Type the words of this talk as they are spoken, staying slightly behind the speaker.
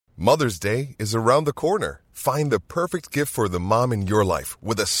Mother's Day is around the corner. Find the perfect gift for the mom in your life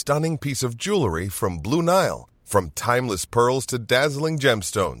with a stunning piece of jewelry from Blue Nile. From timeless pearls to dazzling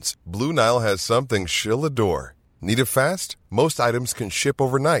gemstones, Blue Nile has something she'll adore. Need it fast? Most items can ship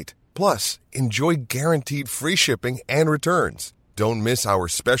overnight. Plus, enjoy guaranteed free shipping and returns. Don't miss our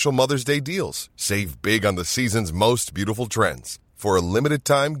special Mother's Day deals. Save big on the season's most beautiful trends. For a limited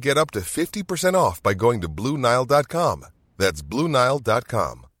time, get up to 50% off by going to BlueNile.com. That's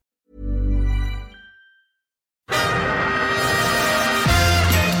BlueNile.com.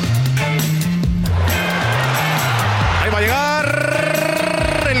 Ahí va a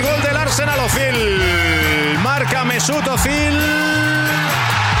llegar el gol del Arsenal. Ozil. Marca Mesut Ozil.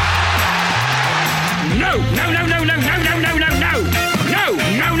 No, no, no, no, no, no, no, no, no, no. No,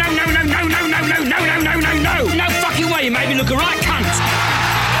 no, no, no, no, no, no, no, no, no, no, no, no, no. No fucking way, you made me look a right cunt.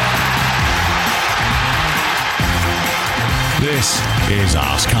 This is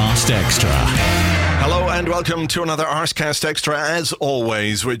Arsecast Extra. Hello and welcome to another Arsecast Extra, as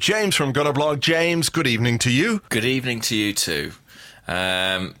always, with James from Gutterblog. James, good evening to you. Good evening to you too.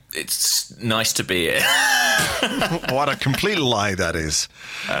 It's nice to be here. What a complete lie that is.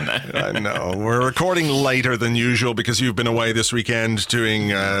 I know. We're recording later than usual because you've been away this weekend doing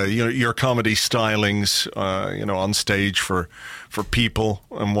your comedy stylings, on stage for people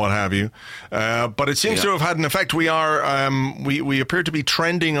and what have you. But it seems to have had an effect. We are we appear to be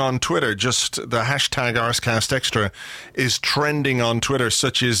trending on Twitter. Just the hashtag ArsecastExtra is trending on Twitter,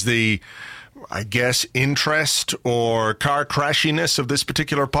 such as the, I guess, interest or car crashiness of this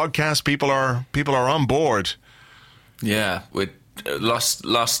particular podcast. People are on board. Yeah, last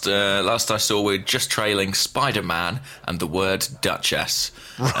I saw, we're just trailing Spider-Man and the word Duchess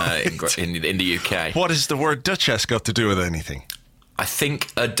in the UK. What has the word Duchess got to do with anything? I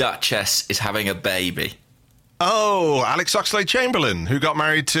think a Duchess is having a baby. Oh, Alex Oxlade-Chamberlain, who got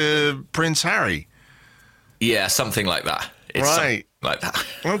married to Prince Harry. Yeah, something like that. It's right. Like that.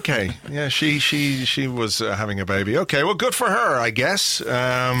 Okay. Yeah, she was having a baby. Okay, well, good for her, I guess.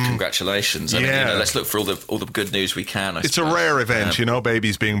 Congratulations. I mean, let's look for all the good news we can. It's a rare event,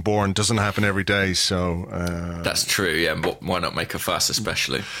 babies being born doesn't happen every day, so... That's true, yeah. Why not make a fuss,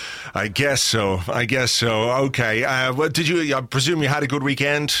 especially? I guess so. Okay. I presume you had a good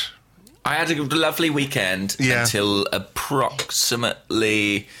weekend? I had a lovely weekend until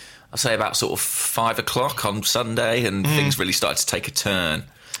approximately... I'll say about sort of 5 o'clock on Sunday, and things really started to take a turn.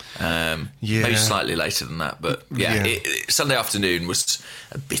 Maybe slightly later than that, but Sunday afternoon was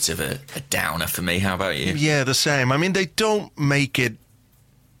a bit of a downer for me. How about you? Yeah, the same. I mean, they don't make it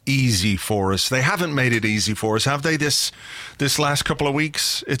easy for us. They haven't made it easy for us, have they? This last couple of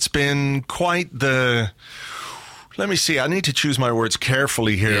weeks, it's been quite the... Let me see. I need to choose my words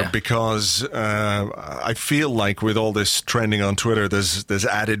carefully here because I feel like with all this trending on Twitter, there's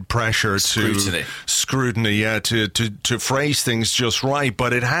added pressure to scrutiny, to phrase things just right.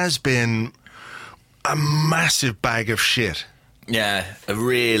 But it has been a massive bag of shit. Yeah, a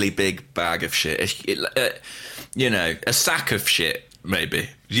really big bag of shit. A sack of shit, maybe.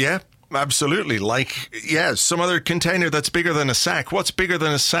 Yeah. Absolutely. Some other container that's bigger than a sack. What's bigger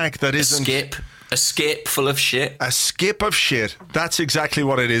than a sack that isn't... A skip full of shit. A skip of shit. That's exactly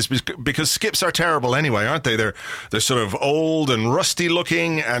what it is, because skips are terrible anyway, aren't they? They're sort of old and rusty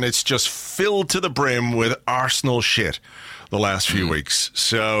looking, and it's just filled to the brim with Arsenal shit the last few weeks.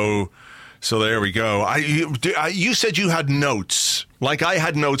 So there we go. You said you had notes. Like I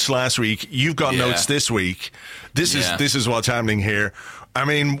had notes last week. You've got notes this week. This is what's happening here. I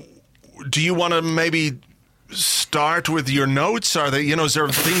mean, do you want to maybe start with your notes? Are they, is there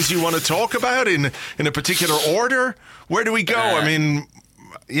things you want to talk about in a particular order? Where do we go? I mean,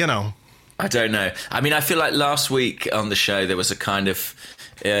 I don't know. I mean, I feel like last week on the show there was a kind of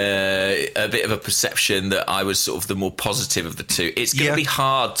a bit of a perception that I was sort of the more positive of the two. It's going to be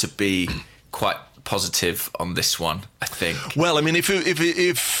hard to be quite positive on this one, I think. Well, I mean,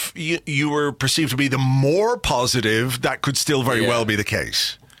 if you were perceived to be the more positive, that could still very well be the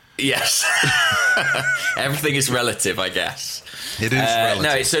case. Yes. Everything is relative, I guess. It is relative.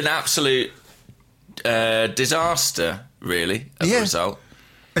 No, it's an absolute disaster, really, as a result.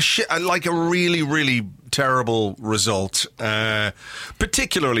 Like a really, really terrible result,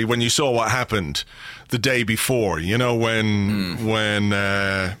 particularly when you saw what happened the day before, when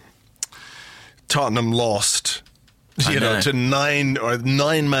Tottenham lost... to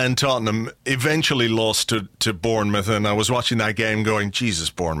nine-man Tottenham eventually lost to Bournemouth, and I was watching that game going,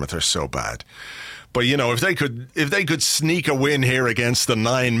 Jesus, Bournemouth are so bad. But if they could sneak a win here against the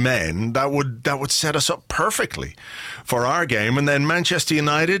 9 men, that would set us up perfectly for our game. And then Manchester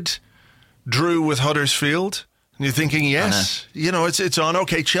United drew with Huddersfield. You're thinking, yes, it's on.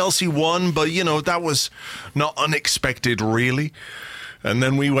 Okay, Chelsea won, but, that was not unexpected, really. And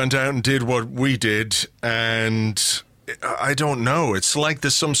then we went out and did what we did, and I don't know. It's like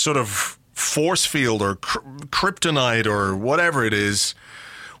there's some sort of force field or kryptonite or whatever it is.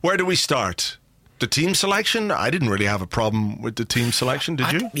 Where do we start? The team selection? I didn't really have a problem with the team selection,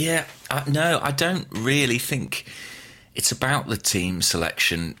 did you? No, I don't really think it's about the team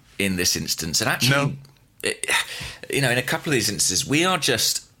selection in this instance. And actually, in a couple of these instances, we are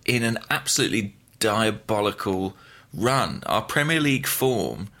just in an absolutely diabolical run. Our Premier League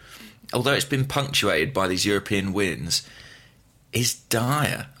form, although it's been punctuated by these European wins, is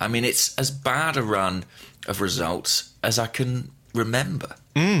dire. I mean, it's as bad a run of results as I can remember.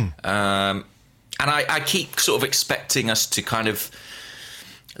 And I keep sort of expecting us to kind of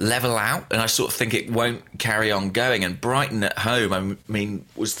level out, and I sort of think it won't carry on going. And Brighton at home, I mean,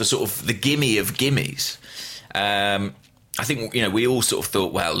 was the sort of the gimme of gimmies. I think, we all sort of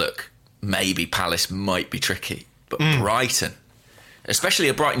thought, well, look, maybe Palace might be tricky, but Brighton, especially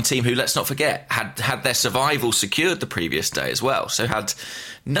a Brighton team who, let's not forget, had their survival secured the previous day as well, so had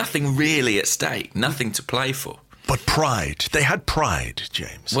nothing really at stake, nothing to play for. But pride. They had pride,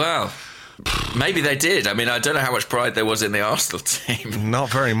 James. Well, maybe they did. I mean, I don't know how much pride there was in the Arsenal team. Not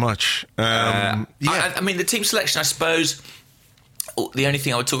very much. I mean, the team selection, I suppose, the only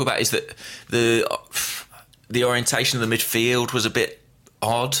thing I would talk about is that the orientation of the midfield was a bit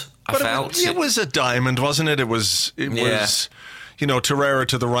odd, I felt. It was a diamond, wasn't it? It was Torreira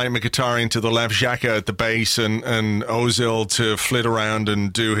to the right, Mkhitaryan to the left, Xhaka at the base, and Ozil to flit around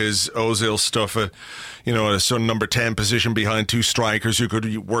and do his Ozil stuff at, a sort of number 10 position behind two strikers who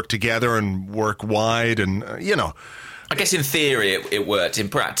could work together and work wide and, I guess in theory it worked. In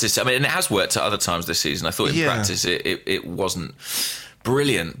practice, I mean, and it has worked at other times this season. I thought in practice it wasn't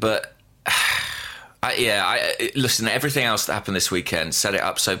brilliant, but... listen, everything else that happened this weekend set it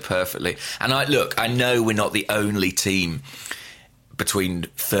up so perfectly. And I know we're not the only team between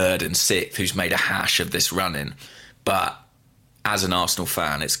 3rd and 6th who's made a hash of this run-in, but as an Arsenal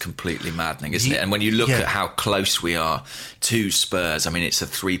fan, it's completely maddening, isn't it? And when you look at how close we are to Spurs, I mean, it's a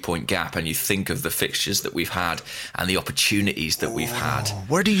 3-point gap, and you think of the fixtures that we've had and the opportunities that we've had.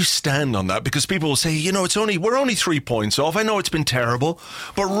 Where do you stand on that? Because people will say, we're only 3 points off. I know it's been terrible,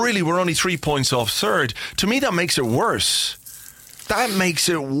 but really we're only 3 points off 3rd. To me, that makes it worse. That makes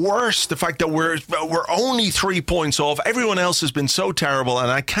it worse, the fact that we're only 3 points off. Everyone else has been so terrible,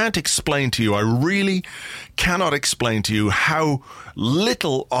 and I can't explain to you, I really cannot explain to you how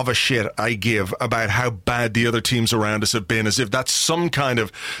little of a shit I give about how bad the other teams around us have been, as if that's some kind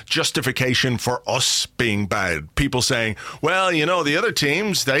of justification for us being bad. People saying, well, the other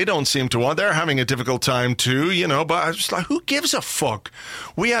teams, they don't seem to want, they're having a difficult time too, but I was just like, who gives a fuck?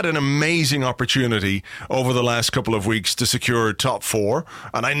 We had an amazing opportunity over the last couple of weeks to secure top 4,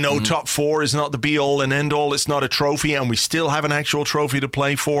 and I know top 4 is not the be-all and end-all, it's not a trophy, and we still have an actual trophy to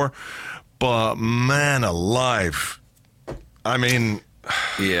play for, but man alive, I mean...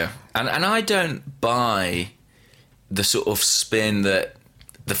 Yeah, and I don't buy the sort of spin that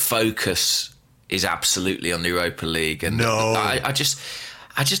the focus is absolutely on the Europa League, and no. I just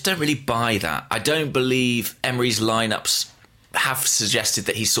don't really buy that. I don't believe Emery's lineups have suggested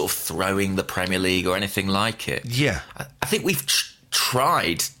that he's sort of throwing the Premier League or anything like it. Yeah. I think we've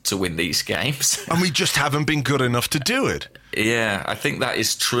tried to win these games. And we just haven't been good enough to do it. Yeah, I think that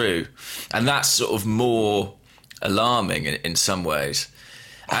is true. And that's sort of more alarming in some ways.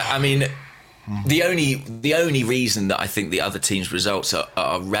 I mean, the only reason that I think the other team's results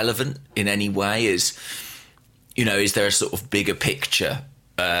are relevant in any way is, is there a sort of bigger picture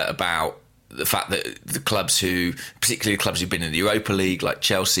about the fact that the clubs particularly the clubs who've been in the Europa League, like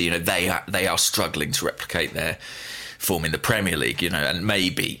Chelsea, they are struggling to replicate their form in the Premier League, and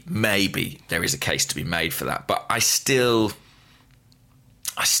maybe there is a case to be made for that. But I still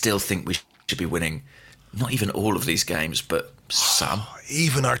think we should be winning not even all of these games, but some.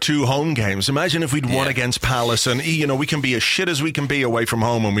 Even our 2 home games. Imagine if we'd won against Palace, and we can be as shit as we can be away from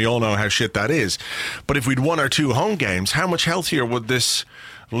home, and we all know how shit that is. But if we'd won our 2 home games, how much healthier would this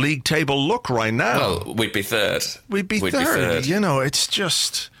league table look right now? Well, we'd be third. We'd be third. It's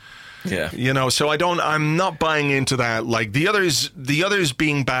just... Yeah. So I'm not buying into that. Like the others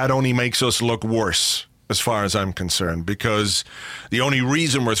being bad only makes us look worse, as far as I'm concerned, because the only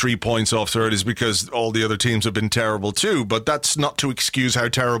reason we're 3 points off 3rd is because all the other teams have been terrible too. But that's not to excuse how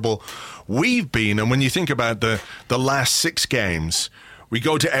terrible we've been. And when you think about the last 6 games, we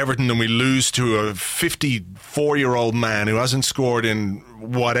go to Everton and we lose to a 54-year-old man who hasn't scored in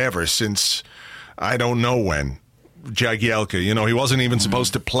whatever since I don't know when. Jagielka. You know, he wasn't even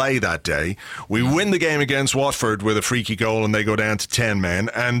supposed to play that day. We win the game against Watford with a freaky goal, and they go down to 10 men.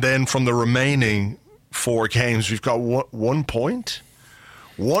 And then from the remaining 4 games, we've got 1 point.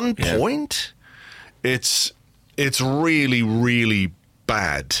 1 point. It's really, really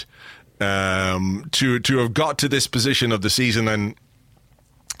bad to have got to this position of the season. And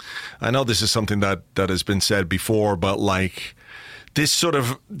I know this is something that has been said before, but like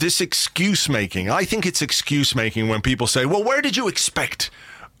this excuse making, I think it's excuse making when people say, well, where did you expect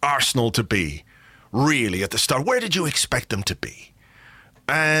Arsenal to be really at the start? Where did you expect them to be?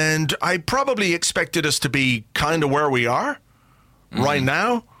 And I probably expected us to be kind of where we are right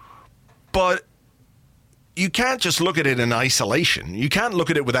now, but you can't just look at it in isolation. You can't look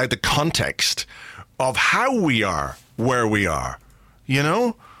at it without the context of how we are where we are, you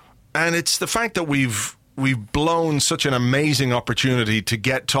know? And it's the fact that we've blown such an amazing opportunity to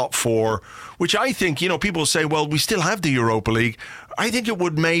get top 4, which I think, you know, people say, well, we still have the Europa League. I think it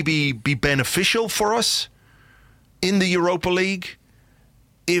would maybe be beneficial for us in the Europa League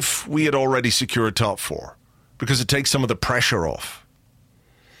if we had already secured top 4, because it takes some of the pressure off.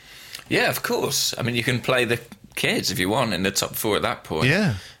 Yeah, of course. I mean, you can play the kids if you want in the top 4 at that point.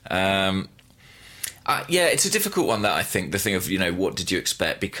 Yeah. Yeah, it's a difficult one, that I think, the thing of, you know, what did you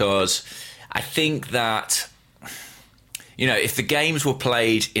expect? Because I think that, you know, if the games were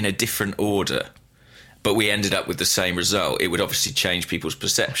played in a different order, but we ended up with the same result, it would obviously change people's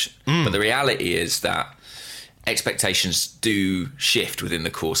perception. But the reality is that expectations do shift within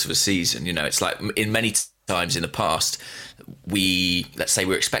the course of a season. You know, it's like in many times in the past, let's say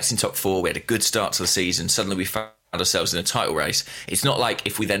we were expecting top 4, we had a good start to the season, suddenly we found ourselves in a title race. It's not like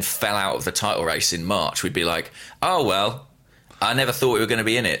if we then fell out of the title race in March, we'd be like, oh, well, I never thought we were going to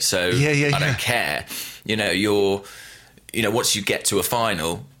be in it, so I don't care. You know, once you get to a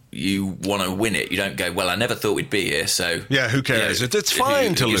final, you want to win it. You don't go, well, I never thought we'd be here, so... Yeah, who cares? It's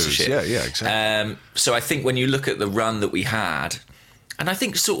fine to lose. Yeah, exactly. So I think when you look at the run that we had, and I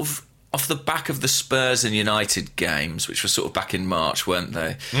think sort of off the back of the Spurs and United games, which were sort of back in March, weren't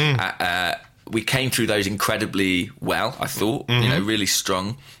they? We came through those incredibly well, I thought, you know, really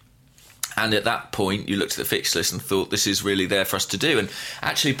strong. And at that point, you looked at the fixture list and thought, this is really there for us to do. And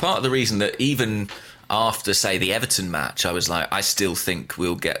actually, part of the reason that even after, say, the Everton match, I was like, I still think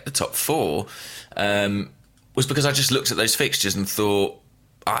we'll get the top 4, was because I just looked at those fixtures and thought,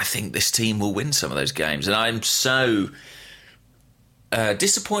 I think this team will win some of those games. And I'm so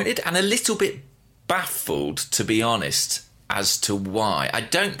disappointed and a little bit baffled, to be honest, as to why. I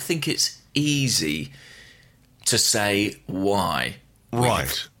don't think it's easy to say why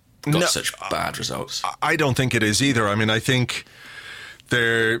we've got such bad results. I don't think it is either. I mean, I think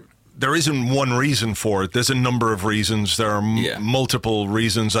there isn't one reason for it. There's a number of reasons. There are multiple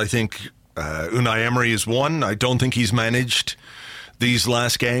reasons. I think Unai Emery is one. I don't think he's managed these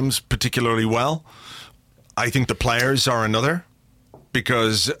last games particularly well. I think the players are another,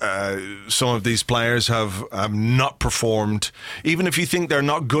 because some of these players have not performed. Even if you think they're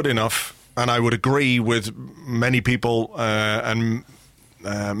not good enough, and I would agree with many people and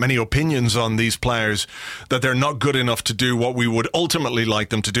many opinions on these players, that they're not good enough to do what we would ultimately like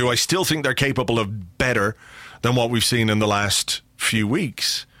them to do, I still think they're capable of better than what we've seen in the last few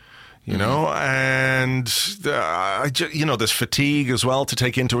weeks. You know, and there's fatigue as well to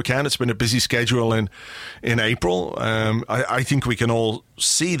take into account. It's been a busy schedule in April. I think we can all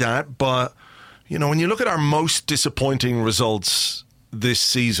see that. But, you know, when you look at our most disappointing results this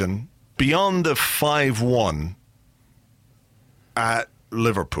season, beyond the 5-1 at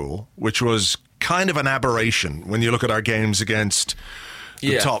Liverpool, which was kind of an aberration when you look at our games against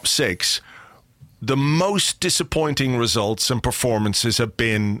the top 6, the most disappointing results and performances have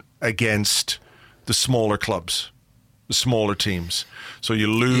been against the smaller clubs, the smaller teams. So you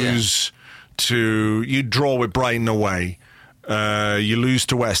lose you draw with Brighton away, you lose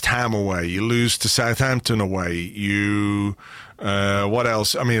to West Ham away, you lose to Southampton away, what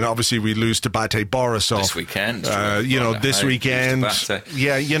else? I mean, obviously we lose to Bate Borisov this weekend. This weekend.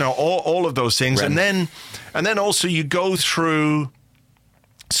 Yeah, you know, all of those things. And then also you go through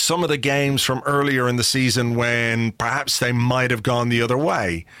some of the games from earlier in the season when perhaps they might have gone the other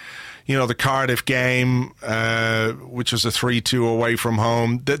way. You know, the Cardiff game, which was a 3-2 away from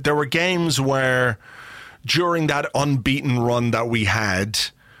home. There were games where during that unbeaten run that we had,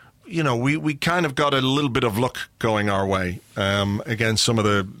 you know, we kind of got a little bit of luck going our way against some of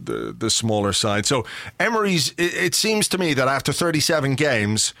the smaller sides. So Emery's, it seems to me that after 37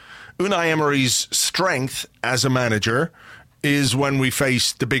 games, Unai Emery's strength as a manager is when we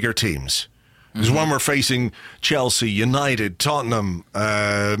face the bigger teams. Is when we're facing Chelsea, United, Tottenham,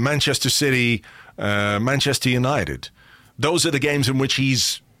 Manchester City, Manchester United. Those are the games in which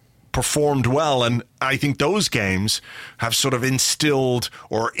he's performed well, and I think those games have sort of instilled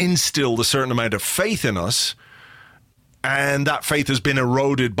a certain amount of faith in us, and that faith has been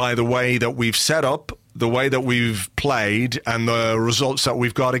eroded by the way that we've set up, the way that we've played, and the results that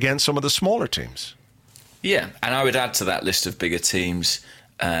we've got against some of the smaller teams. Yeah, and I would add to that list of bigger teams,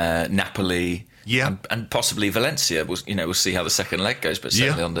 Napoli, and possibly Valencia. We'll see how the second leg goes, but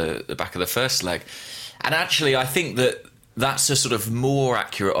certainly on the back of the first leg. And actually, I think that's a sort of more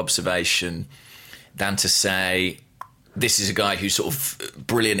accurate observation than to say this is a guy who's sort of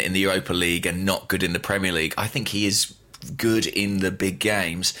brilliant in the Europa League and not good in the Premier League. I think he is good in the big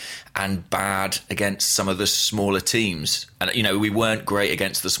games and bad against some of the smaller teams. And, we weren't great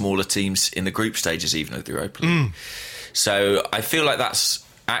against the smaller teams in the group stages even of the Europa League. So I feel like that's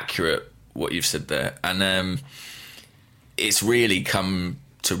accurate, what you've said there. And it's really come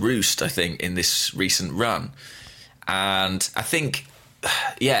to roost, I think, in this recent run. And I think,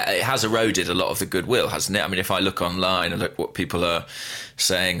 it has eroded a lot of the goodwill, hasn't it? I mean, if I look online and look what people are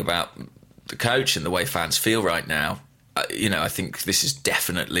saying about the coach and the way fans feel right now, I think this is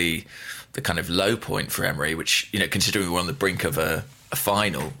definitely the kind of low point for Emery, which, considering we're on the brink of a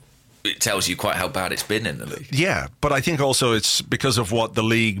final, it tells you quite how bad it's been in the league. Yeah, but I think also it's because of what the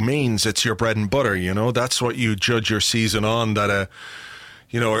league means. It's your bread and butter, That's what you judge your season on, that a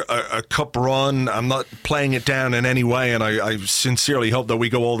cup run, I'm not playing it down in any way, and I sincerely hope that we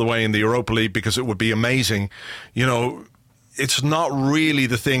go all the way in the Europa League because it would be amazing. It's not really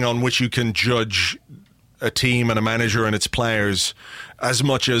the thing on which you can judge a team and a manager and its players as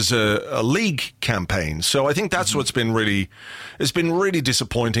much as a league campaign. So I think that's what's been really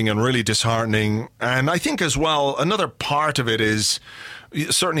disappointing and really disheartening. And I think as well, another part of it is,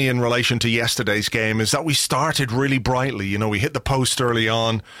 certainly in relation to yesterday's game, is that we started really brightly. We hit the post early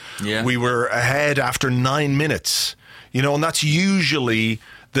on. Yeah. We were ahead after 9 minutes, and that's usually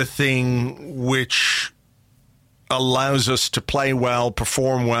the thing which allows us to play well,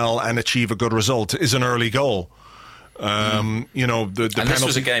 perform well, and achieve a good result, is an early goal. The and penalty. This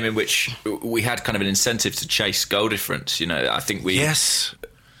was a game in which we had kind of an incentive to chase goal difference. I think we'd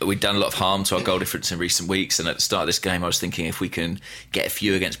done a lot of harm to our goal difference in recent weeks, and at the start of this game I was thinking if we can get a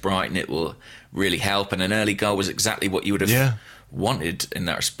few against Brighton it will really help, and an early goal was exactly what you would have wanted in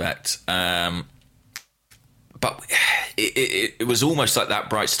that respect. But it was almost like that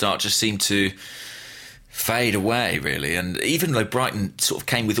bright start just seemed to fade away, really. And even though Brighton sort of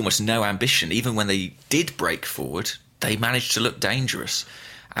came with almost no ambition, even when they did break forward, they managed to look dangerous.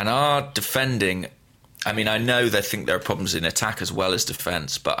 And our defending, I mean, I know they think there are problems in attack as well as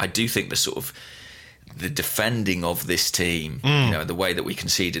defence, but I do think the defending of this team, the way that we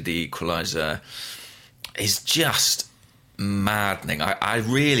conceded the equaliser, is just maddening. I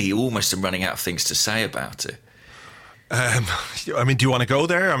really almost am running out of things to say about it. I mean, do you want to go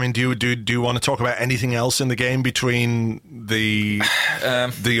there? I mean, do you want to talk about anything else in the game between the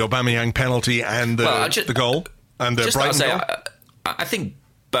Aubameyang penalty and the goal and the Brighton goal? I think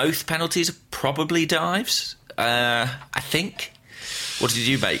both penalties are probably dives. I think. What did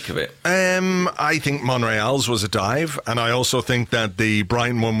you make of it? I think Monreal's was a dive, and I also think that the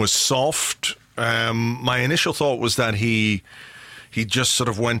Brighton one was soft. My initial thought was that he just sort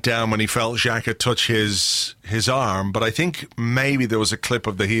of went down when he felt Xhaka touch his arm, but I think maybe there was a clip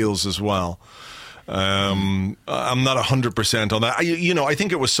of the heels as well. I'm not 100% on that. I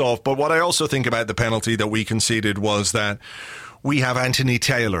think it was soft, but what I also think about the penalty that we conceded was that we have Anthony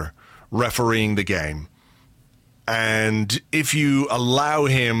Taylor refereeing the game. And if you allow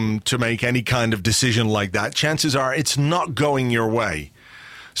him to make any kind of decision like that, chances are it's not going your way.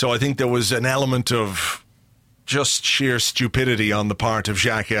 So I think there was an element of just sheer stupidity on the part of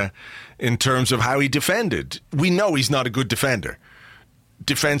Xhaka in terms of how he defended. We know he's not a good defender.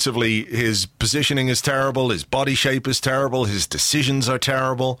 Defensively, his positioning is terrible, his body shape is terrible, his decisions are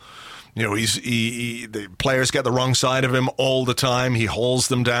terrible. The players get the wrong side of him all the time. He hauls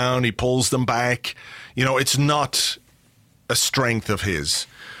them down, he pulls them back. It's not a strength of his.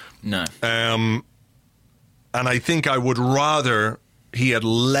 No. And I think I would rather he had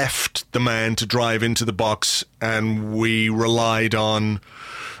left the man to drive into the box and we relied on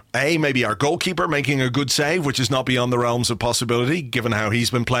maybe our goalkeeper making a good save, which is not beyond the realms of possibility given how he's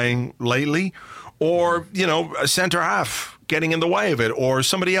been playing lately, or a centre half getting in the way of it, or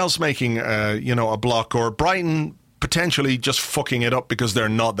somebody else making a block, or Brighton potentially just fucking it up because they're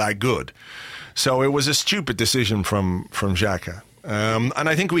not that good. So it was a stupid decision from Xhaka. And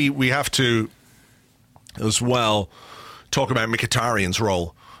I think we have to as well talk about Mkhitaryan's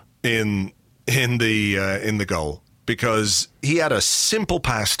role in the goal, because he had a simple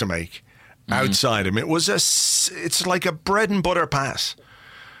pass to make outside him. It's like a bread and butter pass.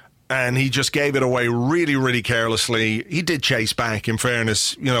 And he just gave it away really, really carelessly. He did chase back, in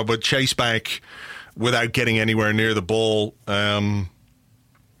fairness, but chase back without getting anywhere near the ball. But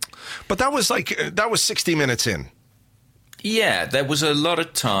that was 60 minutes in. Yeah, there was a lot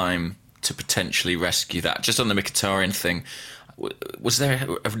of time to potentially rescue that. Just on the Mkhitaryan thing, was there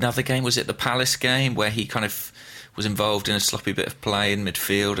another game? Was it the Palace game where he kind of was involved in a sloppy bit of play in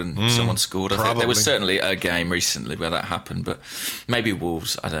midfield and someone scored? I think there was certainly a game recently where that happened, but maybe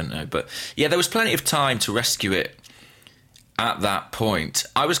Wolves, I don't know. But yeah, there was plenty of time to rescue it at that point.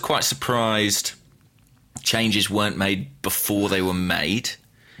 I was quite surprised changes weren't made before they were made.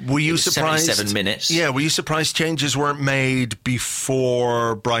 Were you surprised? 77 minutes. Yeah, were you surprised changes weren't made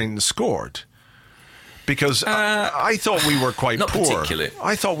before Brighton scored? Because I thought we were quite not poor. Particularly.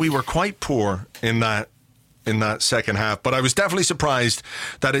 I thought we were quite poor in that second half. But I was definitely surprised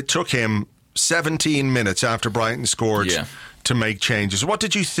that it took him 17 minutes after Brighton scored to make changes. What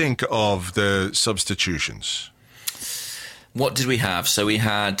did you think of the substitutions? What did we have? So we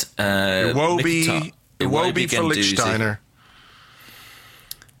had Iwobi for Lichtsteiner.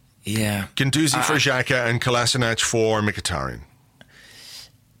 Yeah. Guendouzi for Xhaka and Kolasinac for Mkhitaryan.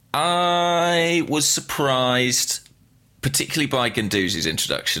 I was surprised, particularly by Guendouzi's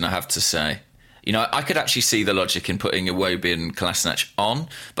introduction, I have to say. I could actually see the logic in putting Iwobi and Kolasinac on,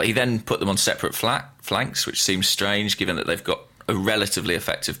 but he then put them on separate flanks, which seems strange given that they've got a relatively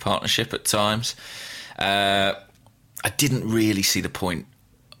effective partnership at times. I didn't really see the point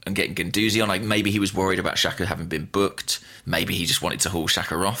in getting Guendouzi on. Maybe he was worried about Xhaka having been booked. Maybe he just wanted to haul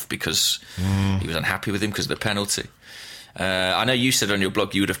Xhaka off because he was unhappy with him because of the penalty. I know you said on your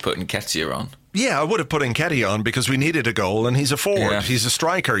blog you would have put Nketiah on. Yeah, I would have put Nketiah on because we needed a goal and he's a forward. Yeah. He's a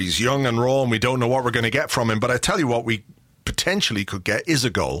striker. He's young and raw and we don't know what we're going to get from him. But I tell you what we potentially could get is a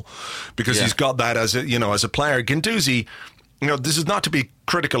goal because he's got that as a player. Guendouzi, this is not to be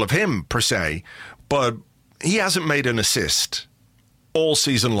critical of him per se, but he hasn't made an assist all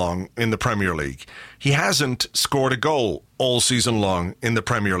season long in the Premier League. He hasn't scored a goal all season long in the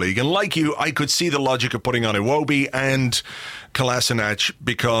Premier League. And like you, I could see the logic of putting on Iwobi and Kolasinac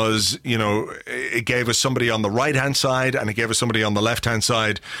because, it gave us somebody on the right-hand side and it gave us somebody on the left-hand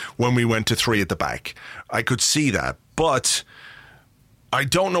side when we went to three at the back. I could see that. But I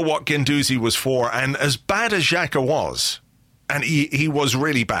don't know what Guendouzi was for. And as bad as Xhaka was, and he was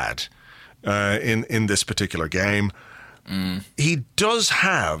really bad in this particular game, he does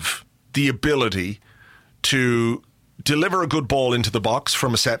have the ability to deliver a good ball into the box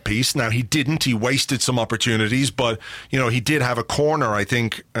from a set piece. Now, he didn't. He wasted some opportunities, but, he did have a corner, I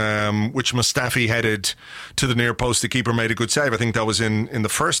think, which Mustafi headed to the near post. The keeper made a good save. I think that was in the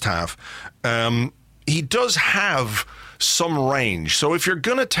first half. He does have some range. So if you're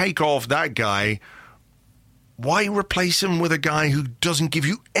going to take off that guy, why replace him with a guy who doesn't give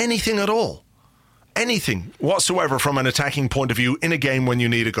you anything at all? Anything whatsoever from an attacking point of view in a game when you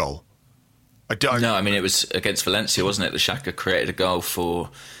need a goal? No, I mean, it was against Valencia, wasn't it? The Xhaka created a goal for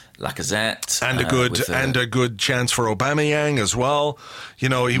Lacazette. And a good chance for Aubameyang as well. He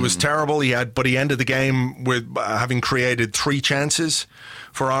was terrible. But he ended the game with having created 3 chances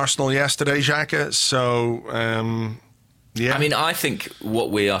for Arsenal yesterday, Xhaka. So, yeah. I mean, I think what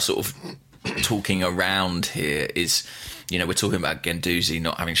we are sort of talking around here is, we're talking about Guendouzi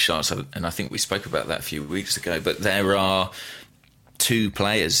not having shots, and I think we spoke about that a few weeks ago, but there are 2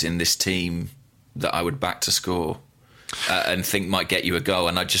 players in this team that I would back to score and think might get you a goal,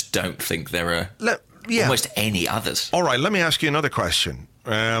 and I just don't think there are almost any others. All right, let me ask you another question.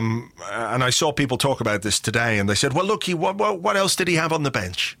 And I saw people talk about this today, and they said, well, look, what else did he have on the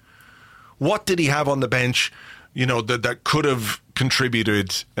bench? What did he have on the bench, that could have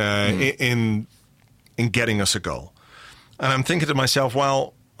contributed in getting us a goal? And I'm thinking to myself,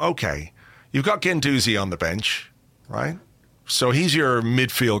 well, okay, you've got Guendouzi on the bench, right? So he's your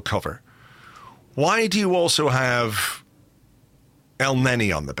midfield cover. Why do you also have El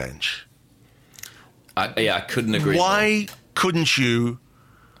Neni on the bench? I couldn't agree. Why couldn't you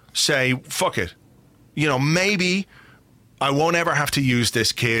say, fuck it, maybe I won't ever have to use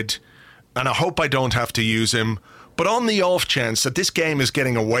this kid, and I hope I don't have to use him, but on the off chance that this game is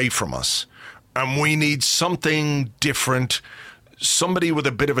getting away from us, and we need something different, somebody with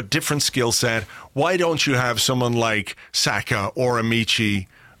a bit of a different skill set, why don't you have someone like Saka or Amici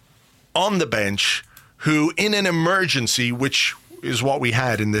on the bench who, in an emergency, which is what we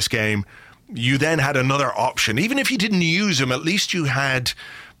had in this game, you then had another option. Even if you didn't use him, at least you had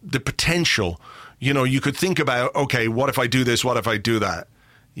the potential. You could think about, okay, what if I do this? What if I do that?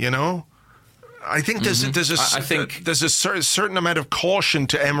 I think there's a certain amount of caution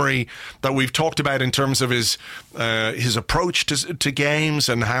to Emery that we've talked about in terms of his approach to games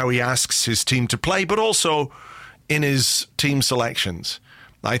and how he asks his team to play, but also in his team selections.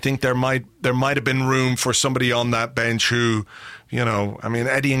 I think there might have been room for somebody on that bench who, Eddie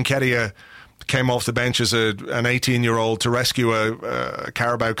Nketiah came off the bench as an 18-year-old to rescue a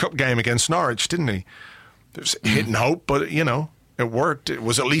Carabao Cup game against Norwich, didn't he? It was hit and hope, but, it worked. It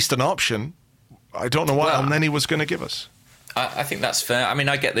was at least an option. I don't know what Elneny was going to give us. I think that's fair. I mean,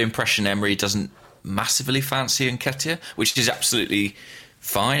 I get the impression Emery doesn't massively fancy Nketiah, which is absolutely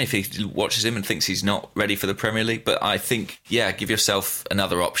fine if he watches him and thinks he's not ready for the Premier League. But I think, give yourself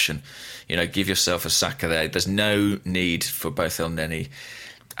another option. Give yourself a Saka there. There's no need for both Elneny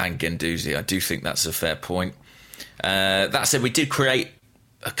and Guendouzi. I do think that's a fair point. That said, we did create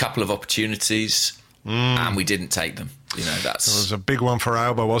a couple of opportunities and we didn't take them. There was a big one for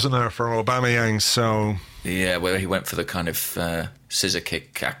Alba, wasn't there, for Aubameyang? So where he went for the kind of scissor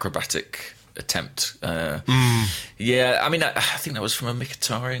kick acrobatic attempt. I mean, I think that was from a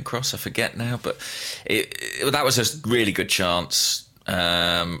Mkhitaryan cross. I forget now, but that was a really good chance.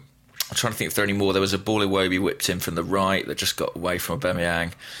 I'm trying to think if there are any more. There was a ball Iwobi whipped in from the right that just got away from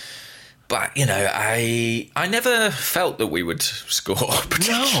Aubameyang. But, I never felt that we would score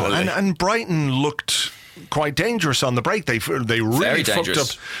particularly. No, and Brighton looked quite dangerous on the break. They really fucked up.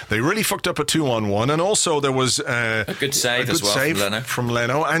 They really fucked up a 2-on-1, and also there was a good save from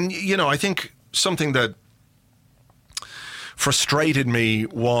Leno. And I think something that frustrated me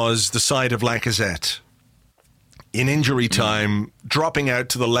was the side of Lacazette in injury time, dropping out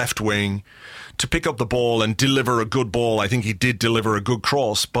to the left wing to pick up the ball and deliver a good ball. I think he did deliver a good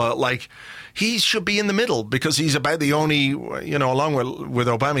cross, but he should be in the middle because he's about the only, along with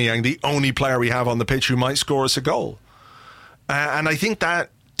Aubameyang, the only player we have on the pitch who might score us a goal. And I think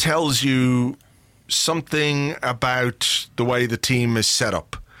that tells you something about the way the team is set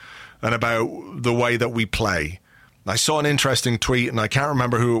up and about the way that we play. I saw an interesting tweet, and I can't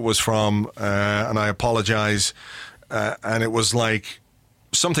remember who it was from, and I apologise. And it was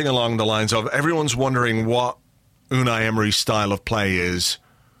something along the lines of, everyone's wondering what Unai Emery's style of play is.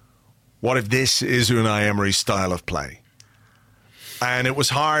 What if this is Unai Emery's style of play? And it was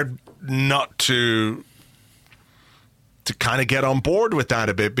hard not to kind of get on board with that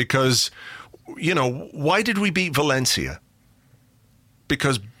a bit because, why did we beat Valencia?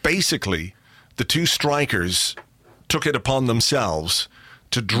 Because basically the two strikers took it upon themselves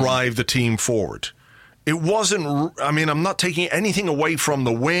to drive the team forward. It wasn't, I'm not taking anything away from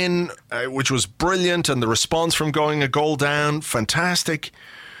the win, which was brilliant, and the response from going a goal down, fantastic.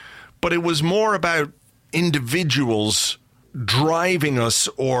 But it was more about individuals driving us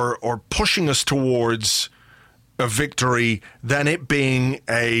or pushing us towards a victory than it being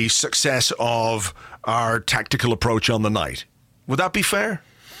a success of our tactical approach on the night. Would that be fair?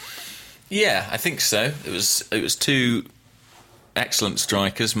 Yeah, I think so. It was two excellent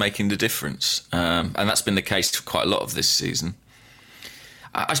strikers making the difference, and that's been the case for quite a lot of this season.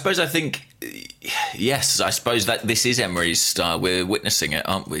 I suppose that this is Emery's style. We're witnessing it,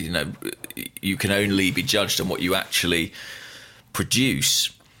 aren't we? You can only be judged on what you actually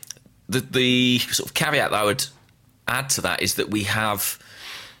produce. The sort of caveat that I would add to that is that we have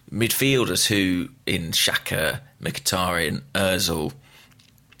midfielders who, in Xhaka, Mkhitaryan, Ozil,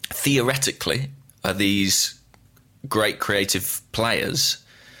 theoretically are these great creative players.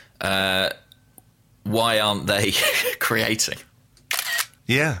 Why aren't they creating?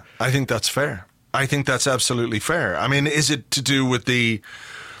 Yeah, I think that's fair. I think that's absolutely fair. Is it to do with the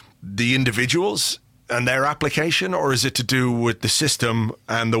individuals and their application, or is it to do with the system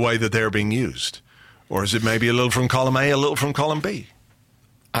and the way that they're being used? Or is it maybe a little from column A, a little from column B?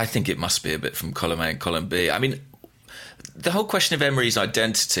 I think it must be a bit from column A and column B. The whole question of Emery's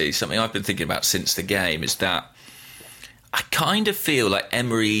identity, something I've been thinking about since the game, is that I kind of feel like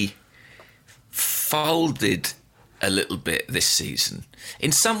Emery folded a little bit this season.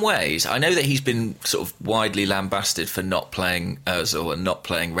 In some ways, I know that he's been sort of widely lambasted for not playing Ozil and not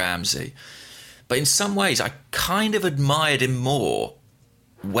playing Ramsey. But in some ways, I kind of admired him more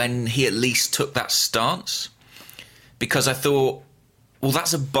when he at least took that stance. Because I thought, well,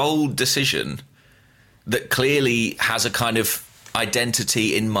 that's a bold decision that clearly has a kind of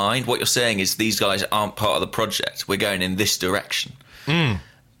identity in mind. What you're saying is these guys aren't part of the project. We're going in this direction.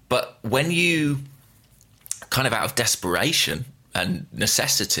 But when you kind of out of desperation and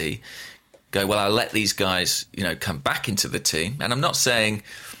necessity go, well, I'll let these guys, come back into the team. And I'm not saying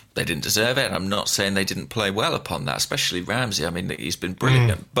they didn't deserve it. I'm not saying they didn't play well upon that, especially Ramsey. He's been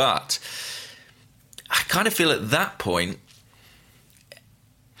brilliant. But I kind of feel at that point,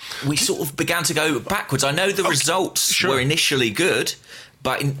 we sort of began to go backwards. I know the results were initially good,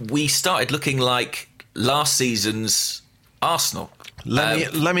 but we started looking like last season's Arsenal.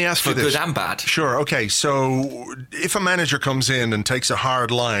 Let me ask you this. For good and bad. Sure, okay. So if a manager comes in and takes a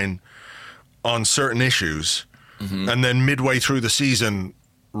hard line on certain issues, and then midway through the season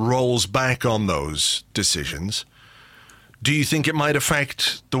rolls back on those decisions, do you think it might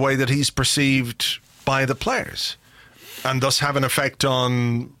affect the way that he's perceived by the players and thus have an effect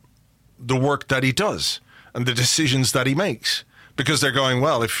on the work that he does and the decisions that he makes? Because they're going,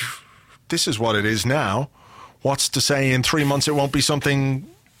 well, if this is what it is now, what's to say in 3 months it won't be something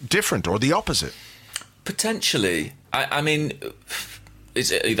different or the opposite? Potentially. I mean, it's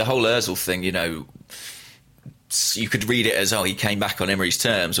the whole Ozil thing, you know, you could read it as, he came back on Emery's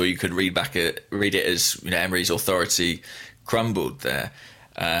terms, or you could read it as, you know, Emery's authority crumbled there.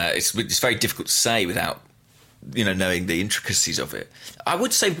 It's very difficult to say without, you know, knowing the intricacies of it. I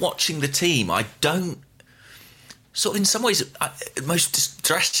would say watching the team, I don't, sort of in some ways, most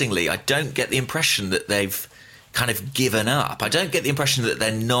distressingly, I don't get the impression that they've kind of given up. I don't get the impression that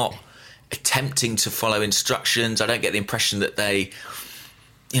they're not attempting to follow instructions. I don't get the impression that they,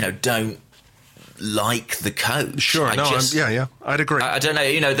 you know, don't like the coach. Sure, I'd agree. I don't know,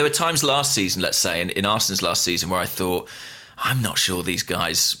 you know, there were times last season, let's say, in Arsenal's last season, where I thought, I'm not sure these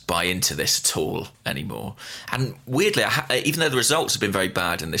guys buy into this at all anymore. And weirdly, even though the results have been very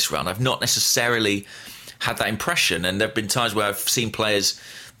bad in this run, I've not necessarily had that impression. And there have been times where I've seen players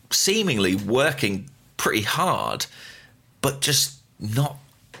seemingly working pretty hard, but just not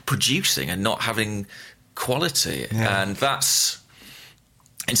producing and not having quality. Yeah. And that's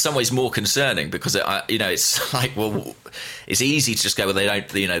in some ways more concerning, because it's like, well, it's easy to just go, well, they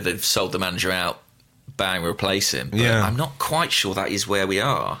don't, you know, they've sold the manager out, bang, replace him. But I'm not quite sure that is where we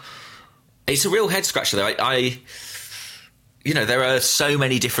are. It's a real head scratcher, though. You know, there are so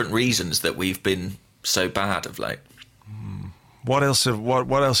many different reasons that we've been so bad of late. What else have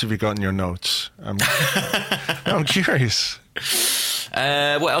you got in your notes? I'm curious.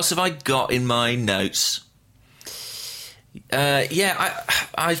 What else have I got in my notes?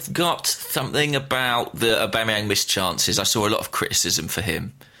 I've got something about the Aubameyang missed chances. I saw a lot of criticism for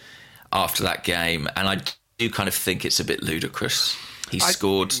him after that game, and I do kind of think it's a bit ludicrous. He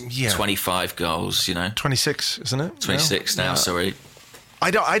scored 25 goals, you know. 26, isn't it? 26 now, sorry.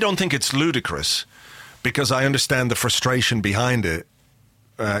 I don't think it's ludicrous, because I understand the frustration behind it.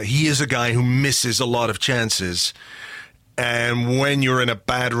 He is a guy who misses a lot of chances, and when you're in a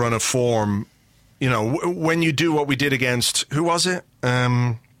bad run of form, you know, when you do what we did against, who was it?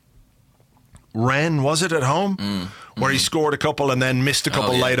 Rennes, was it, at home? Where he scored a couple and then missed a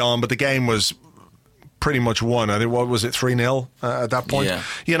couple late on, but the game was pretty much won. I think, what was it, 3-0 at that point? Yeah.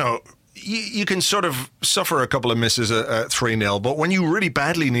 You know, you can sort of suffer a couple of misses at 3-0, but when you really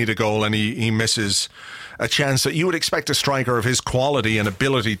badly need a goal and he misses a chance that you would expect a striker of his quality and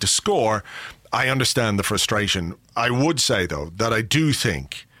ability to score, I understand the frustration. I would say, though, that I do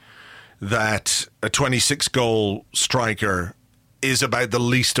think that a 26-goal striker is about the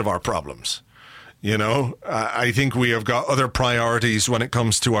least of our problems. You know, I think we have got other priorities when it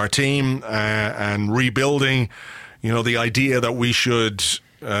comes to our team and rebuilding. You know, the idea that we should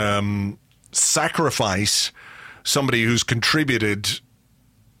sacrifice somebody who's contributed.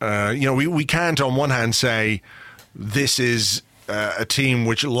 You know, we can't on one hand say this is a team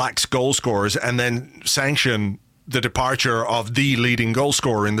which lacks goal scorers and then sanction the departure of the leading goal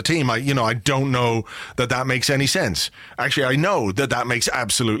scorer in the team. I don't know that makes any sense. Actually, I know that makes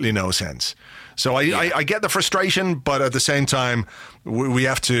absolutely no sense. So I get the frustration, but at the same time, we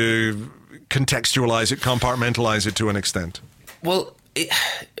have to contextualize it, compartmentalize it to an extent. Well,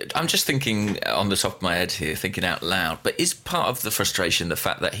 I'm just thinking on the top of my head here, thinking out loud, but is part of the frustration the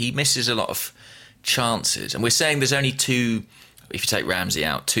fact that he misses a lot of chances? And we're saying there's only two, if you take Ramsey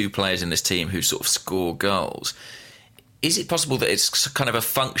out, two players in this team who sort of score goals. Is it possible that it's kind of a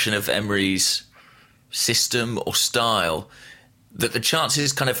function of Emery's system or style that the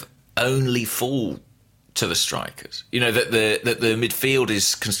chances kind of only fall to the strikers? You know, that the midfield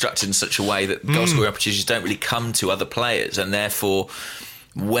is constructed in such a way that goal scoring opportunities don't really come to other players, and therefore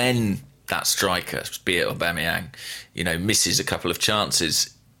when that striker, be it Aubameyang, you know, misses a couple of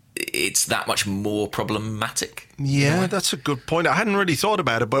chances, it's that much more problematic. Yeah, that's a good point. I hadn't really thought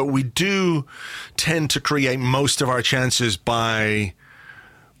about it, but we do tend to create most of our chances by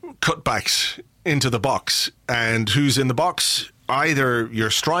cutbacks into the box. And who's in the box? Either your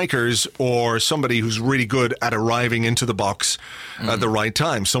strikers or somebody who's really good at arriving into the box at the right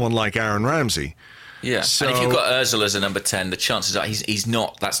time, someone like Aaron Ramsey. Yeah, so, and if you've got Ozil as a number 10, the chances are he's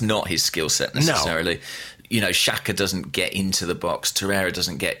not. That's not his skill set necessarily. No. Xhaka doesn't get into the box, Torreira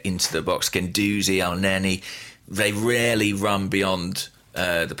doesn't get into the box, Guendouzi, Elneny, they rarely run beyond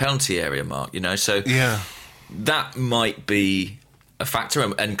the penalty area mark, so that might be a factor.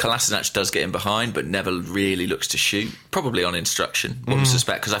 And Kolasinac does get in behind, but never really looks to shoot, probably on instruction, one would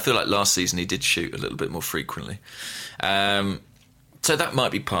suspect, because I feel like last season he did shoot a little bit more frequently. So that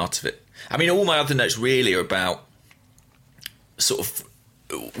might be part of it. I mean, all my other notes really are about sort of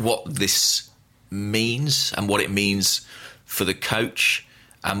what this means and what it means for the coach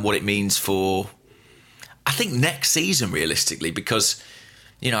and what it means for, I think, next season, realistically, because,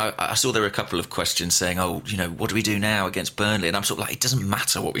 I saw there were a couple of questions saying, what do we do now against Burnley? And I'm sort of like, it doesn't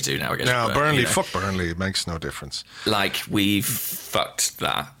matter what we do now against Burnley. Fuck Burnley, it makes no difference. Like, we've fucked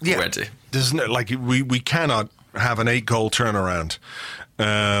that already. There's no, we cannot have an 8-goal turnaround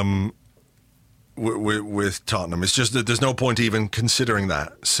with Tottenham. It's just that there's no point even considering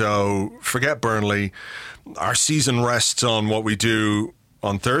that. So forget Burnley. Our season rests on what we do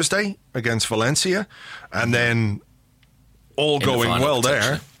on Thursday against Valencia, and then all going well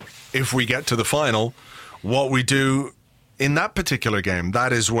there, if we get to the final, what we do in that particular game,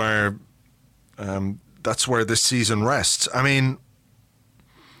 that is where that's where this season rests. I mean,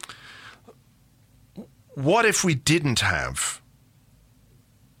 what if we didn't have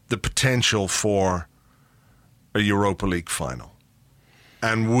the potential for a Europa League final?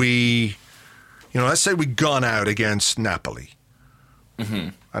 And we, let's say we'd gone out against Napoli. Mm-hmm.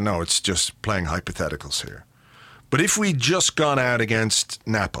 I know it's just playing hypotheticals here. But if we'd just gone out against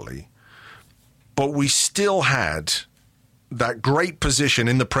Napoli, but we still had that great position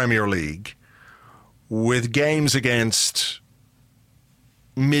in the Premier League with games against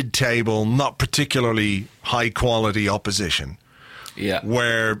mid-table, not particularly high-quality opposition,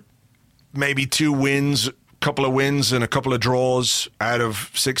 where maybe 2 wins, a couple of wins and a couple of draws out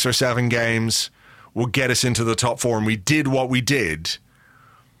of 6 or 7 games will get us into the top 4, and we did what we did,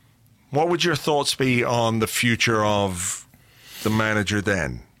 what would your thoughts be on the future of the manager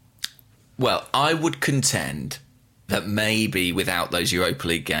then? Well, I would contend that maybe without those Europa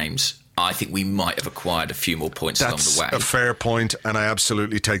League games, I think we might have acquired a few more points along the way. That's a fair point, and I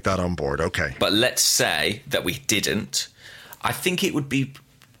absolutely take that on board. Okay. But let's say that we didn't. I think I'd be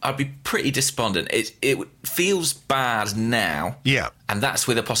pretty despondent. It feels bad now. Yeah. And that's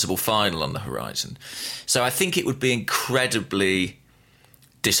with a possible final on the horizon. So I think it would be incredibly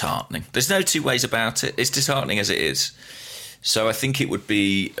disheartening. There's no two ways about it. It's disheartening as it is. So I think it would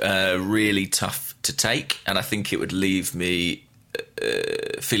be really tough to take, and I think it would leave me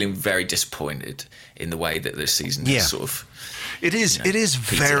feeling very disappointed in the way that this season is sort of... It is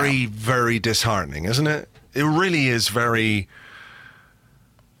very, very disheartening, isn't it? It really is very...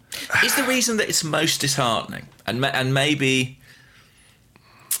 Is the reason that it's most disheartening, and maybe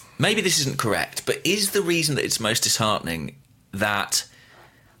this isn't correct, but is the reason that it's most disheartening that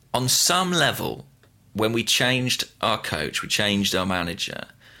on some level, when we changed our coach, we changed our manager,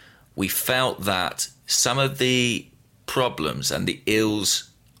 we felt that some of the problems and the ills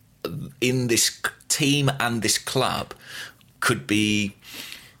in this team and this club could be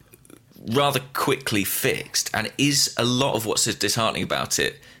rather quickly fixed? And is a lot of what's disheartening about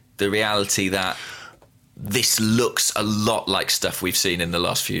it the reality that this looks a lot like stuff we've seen in the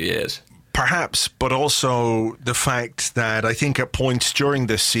last few years? Perhaps, but also the fact that I think at points during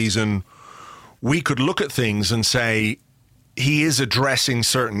this season, we could look at things and say, he is addressing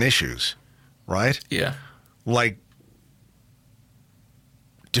certain issues, right? Yeah. Like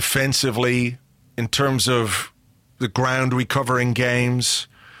defensively, in terms of the ground we cover in games,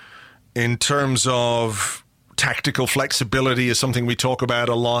 in terms of tactical flexibility is something we talk about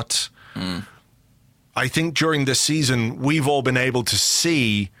a lot. I think during this season, we've all been able to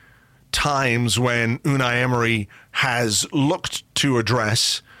see times when Unai Emery has looked to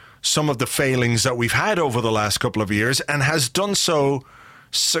address some of the failings that we've had over the last couple of years, and has done so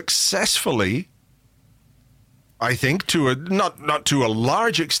successfully, I think, to not to a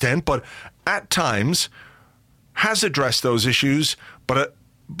large extent, but at times has addressed those issues. But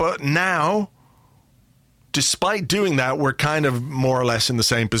now, despite doing that, we're kind of more or less in the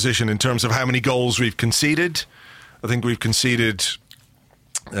same position in terms of how many goals we've conceded. I think we've conceded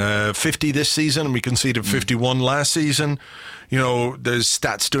 50 this season, and we conceded 51 last season. There's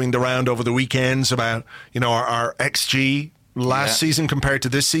stats doing the round over the weekends about, our XG last season compared to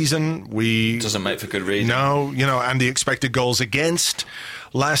this season. Doesn't make for good reading. No, and the expected goals against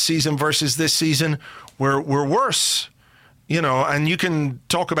last season versus this season, we're worse. And you can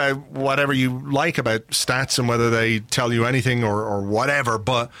talk about whatever you like about stats and whether they tell you anything or whatever,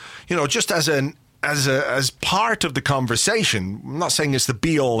 but, just as an as part of the conversation, I'm not saying it's the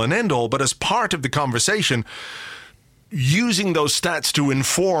be-all and end-all, but as part of the conversation, using those stats to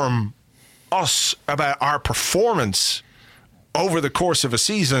inform us about our performance over the course of a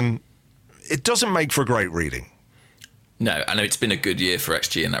season, it doesn't make for great reading. No, I know it's been a good year for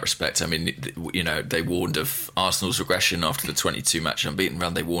XG in that respect. I mean, you know, they warned of Arsenal's regression after the 22-match unbeaten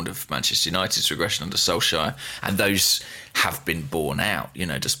run. They warned of Manchester United's regression under Solskjaer. And those have been borne out, you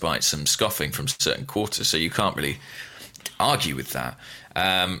know, despite some scoffing from certain quarters. So you can't really argue with that.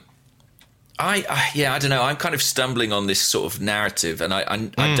 I don't know. I'm kind of stumbling on this sort of narrative. And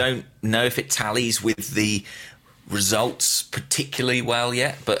I don't know if it tallies with the results particularly well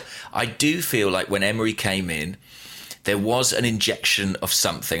yet. But I do feel like when Emery came in, there was an injection of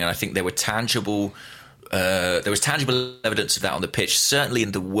something, and I think there was tangible evidence of that on the pitch. Certainly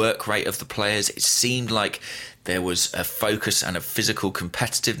in the work rate of the players, it seemed like there was a focus and a physical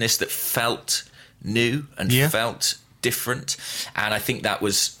competitiveness that felt new and felt different. And I think that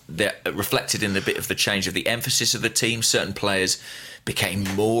was reflected in a bit of the change of the emphasis of the team. Certain players became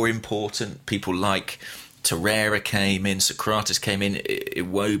more important. People like Torreira came in, Socrates came in,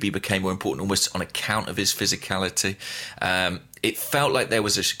 Iwobi became more important almost on account of his physicality. It felt like there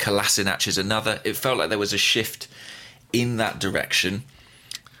was a Kolasinac is another. It felt like there was a shift in that direction,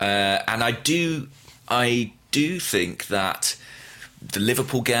 and I do think that the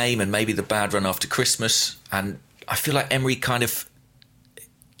Liverpool game and maybe the bad run after Christmas, and I feel like Emery kind of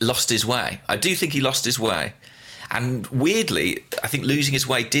lost his way. I do think he lost his way. And weirdly, I think losing his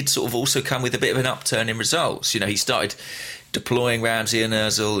way did sort of also come with a bit of an upturn in results. You know, he started deploying Ramsey and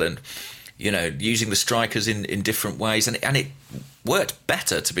Ozil and, you know, using the strikers in different ways. And it worked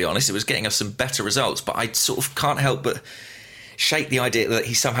better, to be honest. It was getting us some better results. But I sort of can't help but shake the idea that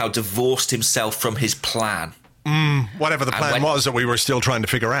he somehow divorced himself from his plan. Whatever the plan was that we were still trying to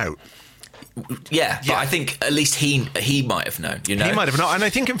figure out. Yeah, but I think at least he might have known, you know? He might have known. And I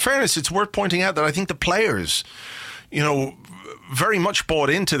think in fairness, it's worth pointing out that I think the players, you know, very much bought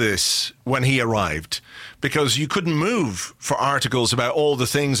into this when he arrived, because you couldn't move for articles about all the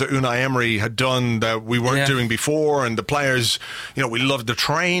things that Unai Emery had done that we weren't doing before. And the players, you know, we loved the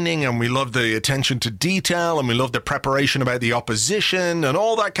training and we loved the attention to detail and we loved the preparation about the opposition and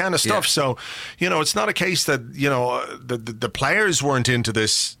all that kind of stuff. So, you know, it's not a case that, you know, the players weren't into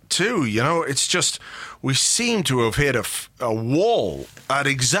this too. You know, it's just we seem to have hit a wall at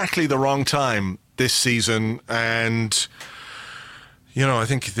exactly the wrong time this season. And you know, I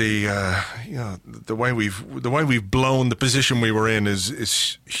think the way we've blown the position we were in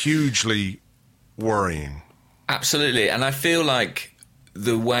is hugely worrying. Absolutely, and I feel like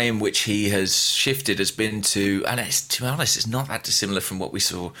the way in which he has shifted has been to be honest, it's not that dissimilar from what we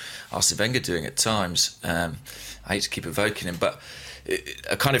saw Arsene Wenger doing at times. I hate to keep evoking him, but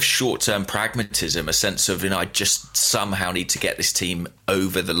a kind of short-term pragmatism, a sense of, you know, I just somehow need to get this team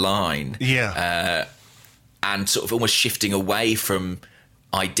over the line. And sort of almost shifting away from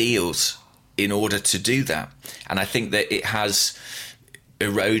ideals in order to do that. And I think that it has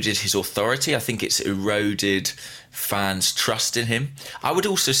eroded his authority. I think it's eroded fans' trust in him. I would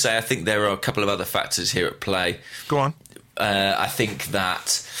also say I think there are a couple of other factors here at play. Go on. I think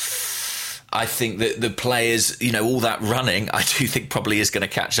that the players, you know, all that running, I do think probably is going to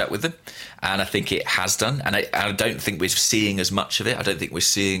catch up with them. And I think it has done. And I don't think we're seeing as much of it. I don't think we're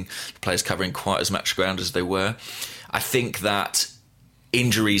seeing the players covering quite as much ground as they were. I think that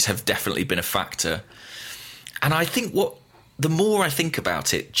injuries have definitely been a factor. And I think the more I think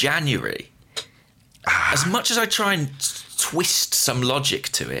about it, January, as much as I try and twist some logic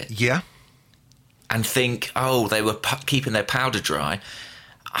to it. And think, they were keeping their powder dry.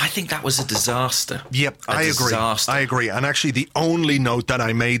 I think that was a disaster. Yep, I agree. And actually, the only note that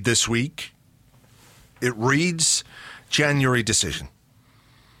I made this week, it reads January decision.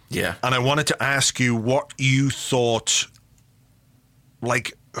 Yeah. And I wanted to ask you what you thought,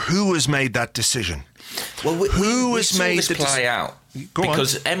 like, who has made that decision? Well, who has saw made this play out?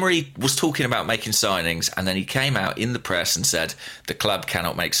 Because Emery was talking about making signings, and then he came out in the press and said the club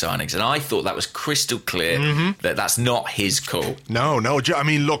cannot make signings. And I thought that was crystal clear that that's not his call. No. I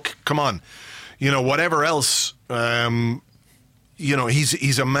mean, look, come on. You know, whatever else, you know,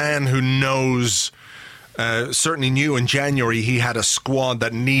 he's a man who knows, certainly knew in January he had a squad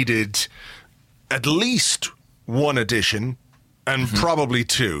that needed at least one addition and probably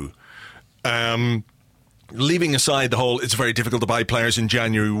two. Leaving aside the whole, it's very difficult to buy players in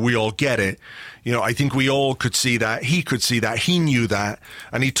January, we all get it. You know, I think we all could see that. He could see that. He knew that.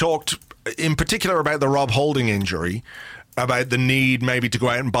 And he talked in particular about the Rob Holding injury, about the need maybe to go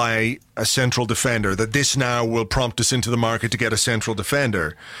out and buy a central defender, that this now will prompt us into the market to get a central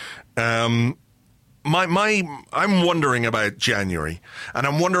defender. I'm wondering about January, and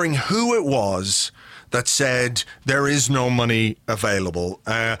I'm wondering who it was that said there is no money available.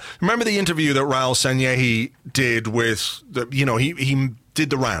 Remember the interview that Raul Sanllehi did with he did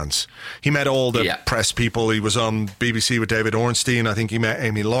the rounds. He met all the press people. He was on BBC with David Ornstein. I think he met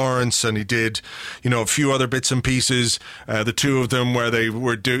Amy Lawrence, and he did, a few other bits and pieces. The two of them where they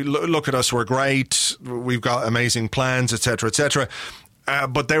were look at us, we're great. We've got amazing plans, etc., etc.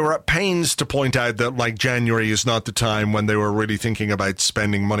 But they were at pains to point out that January is not the time when they were really thinking about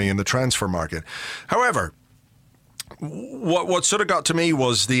spending money in the transfer market. However, what sort of got to me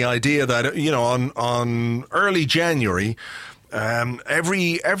was the idea that on early January,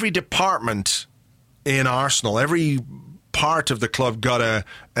 every department in Arsenal, every part of the club got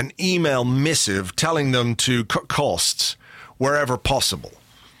an email missive telling them to cut costs wherever possible.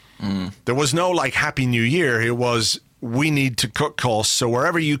 There was no Happy New Year. It was, we need to cut costs, so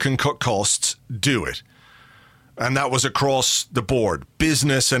wherever you can cut costs, do it. And that was across the board,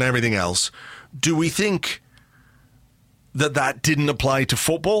 business and everything else. Do we think that didn't apply to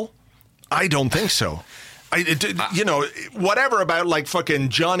football? I don't think so. Whatever about fucking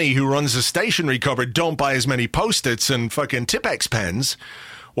Johnny who runs the stationery cupboard, don't buy as many Post-its and fucking Tipp-Ex pens,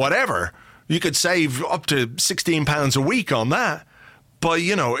 whatever. You could save up to £16 a week on that. But,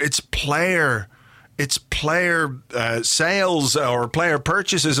 it's player sales or player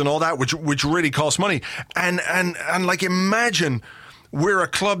purchases and all that, which really cost money. And imagine we're a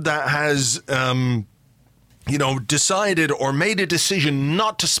club that has decided or made a decision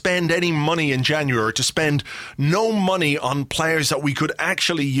not to spend any money in January, or to spend no money on players that we could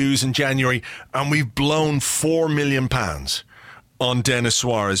actually use in January, and we've blown £4 million on Denis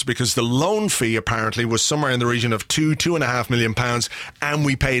Suarez because the loan fee apparently was somewhere in the region of £2.5 million, and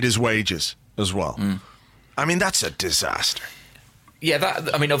we paid his wages as well. I mean, that's a disaster. Yeah,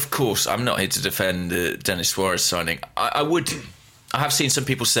 of course, I'm not here to defend the Denis Suarez signing. I have seen some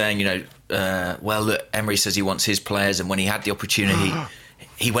people saying, well, look, Emery says he wants his players, and when he had the opportunity,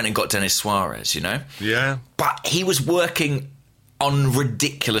 he went and got Denis Suarez, Yeah. But he was working on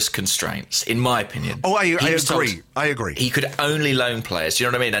ridiculous constraints, in my opinion. Oh, I agree. He could only loan players, you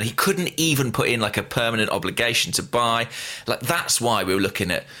know what I mean? And he couldn't even put in a permanent obligation to buy. That's why we were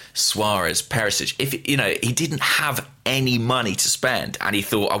looking at Suarez, Perisic. If he didn't have any money to spend, and he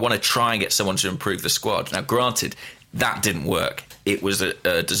thought, I want to try and get someone to improve the squad. Now, granted, that didn't work. It was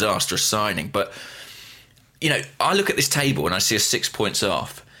a disastrous signing. But, I look at this table and I see us 6 points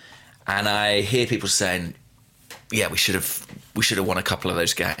off, and I hear people saying, yeah, we should have won a couple of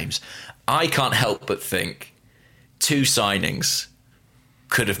those games. I can't help but think 2 signings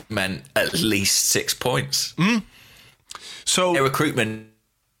could have meant at least 6 points. So their recruitment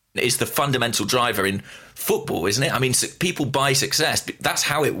is the fundamental driver in football, isn't it? I mean, people buy success. That's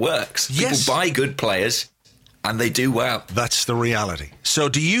how it works. Yes. People buy good players and they do well. That's the reality. So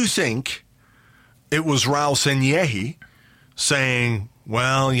do you think it was Raul Sanllehi saying,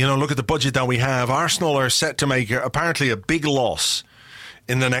 well, look at the budget that we have. Arsenal are set to make apparently a big loss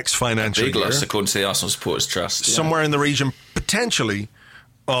in the next financial year. Big loss, according to the Arsenal Supporters Trust. Yeah. Somewhere in the region, potentially,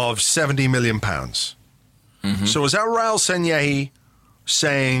 of £70 million. Mm-hmm. So is that Raul Sanllehi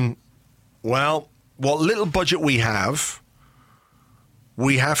saying, well, what little budget we have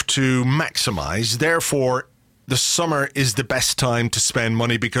to maximise, therefore the summer is the best time to spend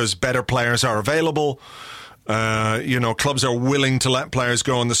money because better players are available. Clubs are willing to let players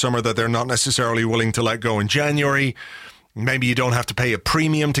go in the summer that they're not necessarily willing to let go in January. Maybe you don't have to pay a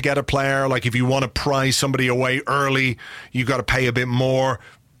premium to get a player. If you want to prize somebody away early, you've got to pay a bit more.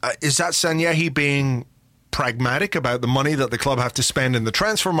 Is that Sanllehi being pragmatic about the money that the club have to spend in the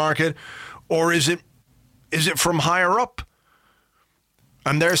transfer market? Or is it from higher up?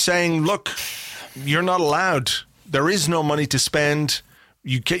 And they're saying, look, you're not allowed. There is no money to spend.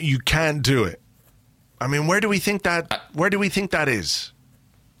 You can't do it. I mean, where do we think that is?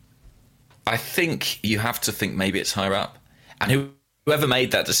 I think you have to think maybe it's higher up. And whoever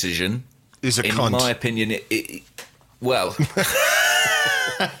made that decision is a cunt. In my opinion, well,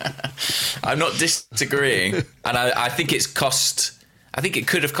 I'm not disagreeing. And I think it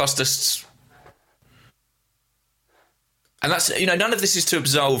could have cost us. And that's, none of this is to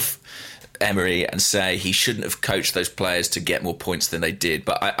absolve Emery and say he shouldn't have coached those players to get more points than they did.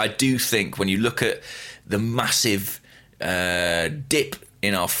 But I do think when you look at the massive dip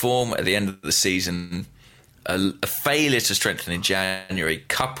in our form at the end of the season, a failure to strengthen in January,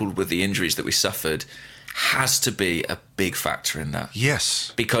 coupled with the injuries that we suffered, has to be a big factor in that.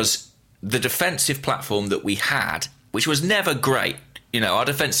 Yes. Because the defensive platform that we had, which was never great, our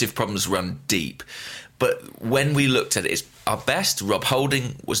defensive problems run deep, But when we looked at it, our best, Rob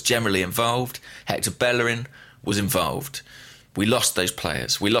Holding was generally involved. Hector Bellerin was involved. We lost those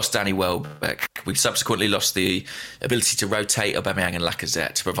players. We lost Danny Welbeck. We subsequently lost the ability to rotate Aubameyang and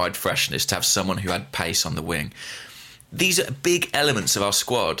Lacazette to provide freshness, to have someone who had pace on the wing. These are big elements of our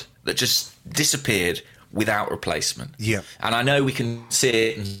squad that just disappeared without replacement. Yeah. And I know we can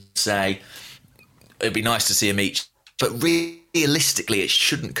sit and say, it'd be nice to see him each, but realistically, it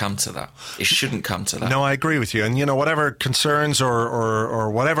shouldn't come to that. It shouldn't come to that. No, I agree with you. And, whatever concerns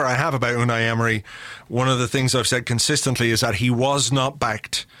or whatever I have about Unai Emery, one of the things I've said consistently is that he was not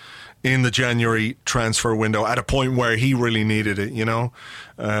backed in the January transfer window at a point where he really needed it,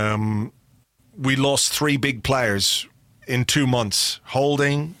 we lost 3 big players in 2 months.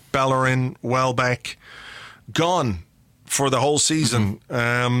 Holding, Bellerin, Welbeck, gone for the whole season.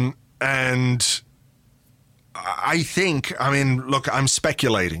 And I think, look, I'm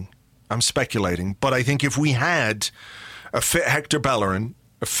speculating, but I think if we had a fit Hector Bellerin,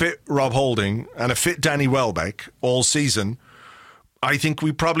 a fit Rob Holding, and a fit Danny Welbeck all season, I think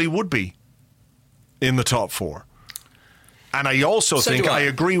we probably would be in the top 4. And I also think I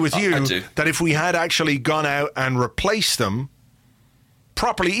agree with you that if we had actually gone out and replaced them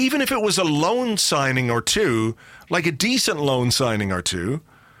properly, even if it was a loan signing or 2, like a decent loan signing or 2,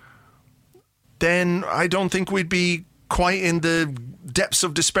 then I don't think we'd be quite in the depths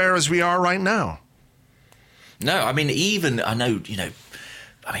of despair as we are right now. No, I know,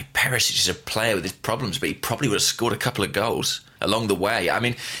 Perisic is a player with his problems, but he probably would have scored a couple of goals along the way.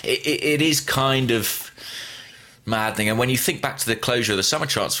 It is kind of maddening. And when you think back to the closure of the summer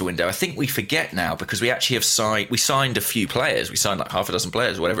transfer window, I think we forget now, because we actually have signed a few players. We signed like half a dozen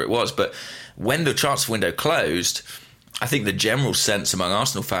players, whatever it was. But when the transfer window closed, I think the general sense among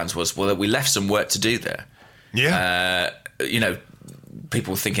Arsenal fans was, well, that we left some work to do there. Yeah.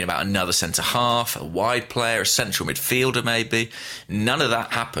 People were thinking about another centre-half, a wide player, a central midfielder maybe. None of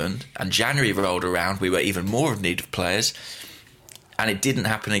that happened. And January rolled around, we were even more in need of players. And it didn't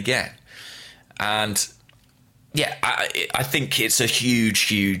happen again. And, yeah, I think it's a huge,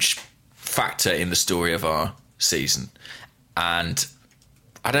 huge factor in the story of our season. And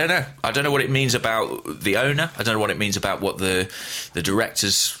I don't know. I don't know what it means about the owner. I don't know what it means about what the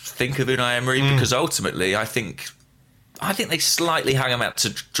directors think of Unai Emery, because ultimately I think they slightly hung him out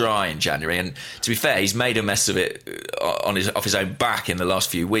to dry in January. And to be fair, he's made a mess of it off his own back in the last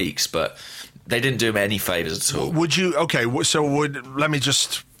few weeks, but they didn't do him any favours at all. Let me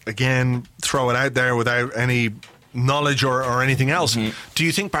just again throw it out there without any knowledge or anything else. Do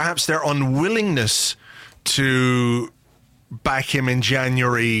you think perhaps their unwillingness to back him in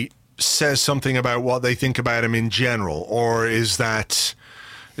January says something about what they think about him in general, or is that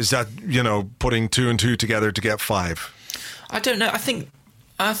putting 2 and 2 together to get 5? I don't know.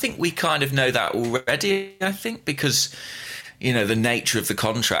 I think we kind of know that already. I think because the nature of the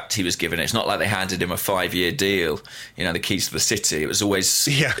contract he was given. It's not like they handed him a 5-year deal. The keys to the city. It was always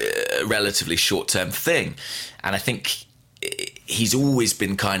a relatively short-term thing, and I think he's always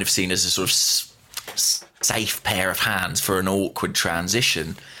been kind of seen as a sort of safe pair of hands for an awkward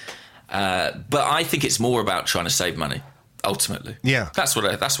transition. But I think it's more about trying to save money, ultimately. Yeah. That's what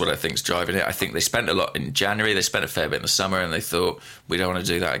I think is driving it. I think they spent a lot in January, they spent a fair bit in the summer, and they thought, we don't want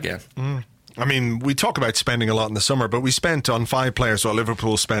to do that again. We talk about spending a lot in the summer, but we spent on 5 players what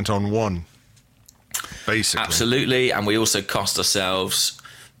Liverpool spent on 1, basically. Absolutely, and we also cost ourselves,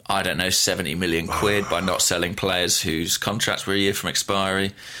 70 million quid by not selling players whose contracts were a year from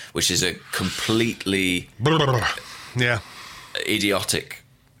expiry, which is a completely idiotic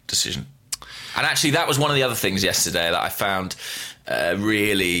decision. And actually, that was one of the other things yesterday that I found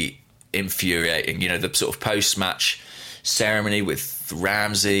really infuriating. The sort of post-match ceremony with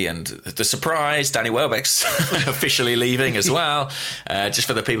Ramsey and the surprise, Danny Welbeck's officially leaving as well, just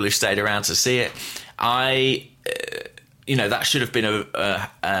for the people who stayed around to see it. That should have been a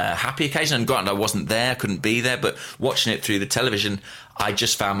happy occasion. And granted, I wasn't there, couldn't be there, but watching it through the television, I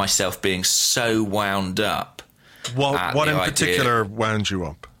just found myself being so wound up. What in particular wound you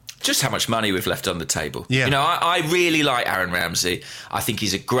up? Just how much money we've left on the table. Yeah. I really like Aaron Ramsey. I think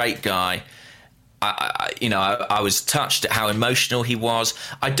he's a great guy. I was touched at how emotional he was.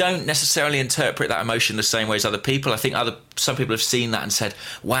 I don't necessarily interpret that emotion the same way as other people. I think some people have seen that and said,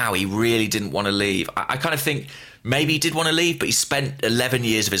 wow, he really didn't want to leave. I kind of think maybe he did want to leave, but he spent 11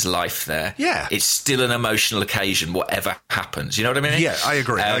 years of his life there. Yeah. It's still an emotional occasion, whatever happens. You know what I mean? Yeah, I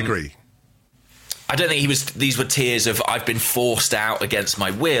agree. I don't think these were tears of, I've been forced out against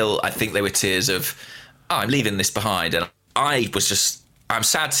my will. I think they were tears of, I'm leaving this behind. And I'm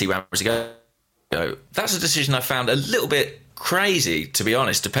sad to see Ramsey go. That's a decision I found a little bit crazy, to be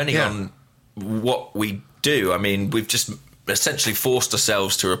honest, depending on what we do. I mean, we've just essentially forced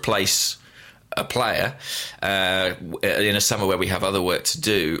ourselves to replace a player in a summer where we have other work to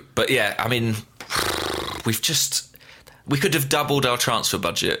do. But yeah, I mean, we could have doubled our transfer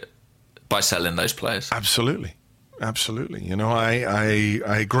budget by selling those players. Absolutely. You know, I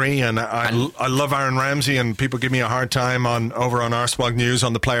agree, and I love Aaron Ramsey, and people give me a hard time over on Arseblog News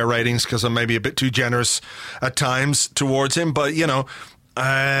on the player ratings because I'm maybe a bit too generous at times towards him. But you know,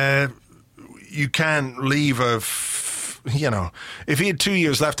 you can't leave if he had 2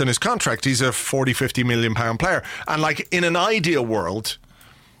 years left in his contract, he's a 40-50 million pound player. And like in an ideal world,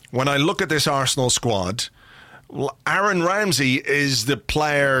 when I look at this Arsenal squad, Aaron Ramsey is the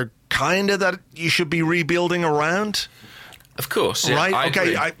player kind of that you should be rebuilding around. Of course, yeah, right?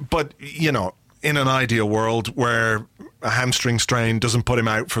 Okay, but you know, in an ideal world where a hamstring strain doesn't put him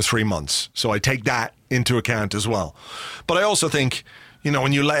out for 3 months, so I take that into account as well. But I also think, you know,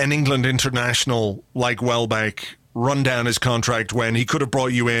 when you let an England international like Welbeck run down his contract when he could have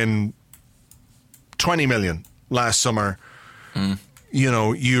brought you in 20 million last summer, you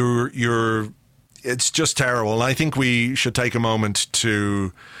know, you're it's just terrible. And I think we should take a moment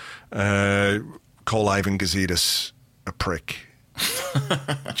to call Ivan Gazidis a prick.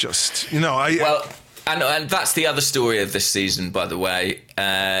 Just, you know, and that's the other story of this season, by the way.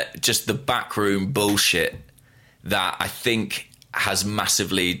 Just the backroom bullshit that I think has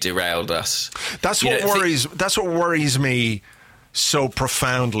massively derailed us. That's what worries me so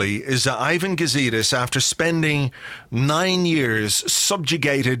profoundly, is that Ivan Gazidis, after spending 9 years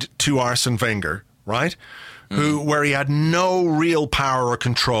subjugated to Arsene Wenger, right? Where he had no real power or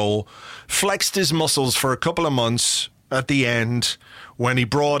control, flexed his muscles for a couple of months at the end when he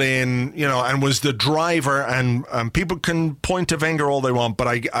brought in, you know, and was the driver, and people can point to Wenger all they want, but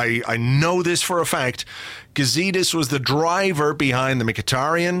I know this for a fact. Gazidis was the driver behind the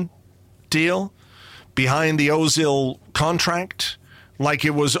Mkhitaryan deal, behind the Ozil contract. Like,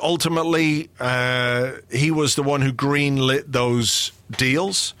 it was ultimately, he was the one who greenlit those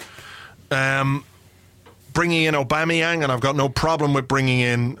deals. Bringing in Aubameyang, and I've got no problem with bringing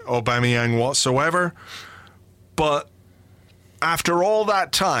in Aubameyang whatsoever. But after all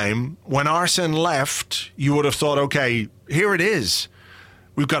that time, when Arsene left, you would have thought, okay, here it is.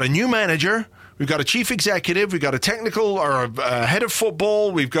 We've got a new manager, we've got a chief executive, we've got a technical or a head of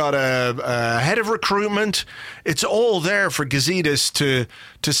football, we've got a head of recruitment. It's all there for Gazidis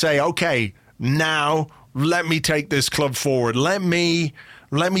to say, okay, now let me take this club forward. Let me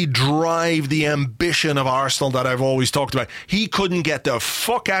drive the ambition of Arsenal that I've always talked about. He couldn't get the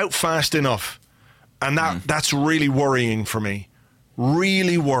fuck out fast enough. And that's really worrying for me.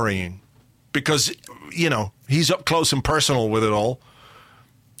 Really worrying. Because, you know, he's up close and personal with it all.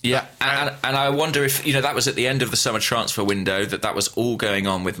 Yeah, and I wonder if, you know, that was at the end of the summer transfer window, that was all going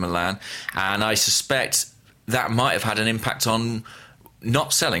on with Milan. And I suspect that might have had an impact on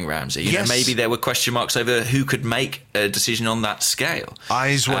not selling Ramsey. You know, maybe there were question marks over who could make a decision on that scale.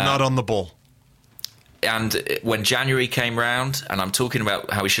 Eyes were not on the ball. And when January came round, and I'm talking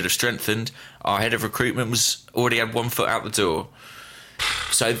about how we should have strengthened, our head of recruitment was already had 1 foot out the door.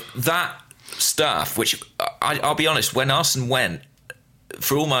 So that stuff, which I'll be honest, when Arsene went,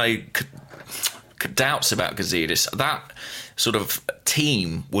 for all my doubts about Gazidis, that sort of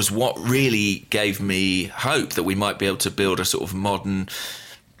team was what really gave me hope that we might be able to build a sort of modern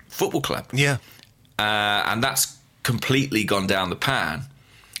football club. Yeah. And that's completely gone down the pan.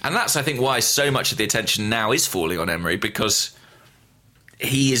 And that's, I think, why so much of the attention now is falling on Emery, because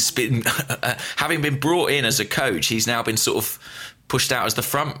he has been, having been brought in as a coach, he's now been sort of pushed out as the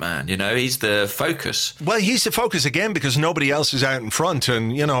front man. You know, he's the focus. Well, he's the focus again because nobody else is out in front.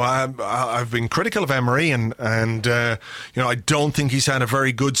 And, you know, I've been critical of Emery, and you know, I don't think he's had a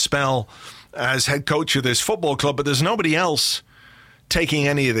very good spell as head coach of this football club, but there's nobody else taking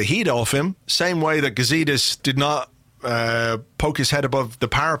any of the heat off him. Same way that Gazidis did not poke his head above the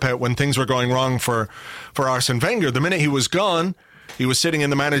parapet when things were going wrong for Arsene Wenger. The minute he was gone, he was sitting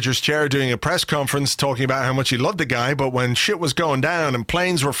in the manager's chair doing a press conference talking about how much he loved the guy, but when shit was going down and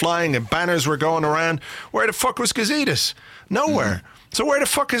planes were flying and banners were going around, where the fuck was Gazidis? Nowhere. So where the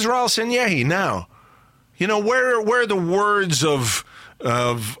fuck is Raul Sanllehi now? You know, where are the words of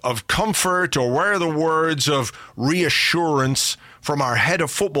comfort, or where are the words of reassurance from our head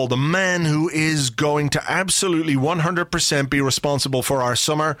of football, the man who is going to absolutely 100% be responsible for our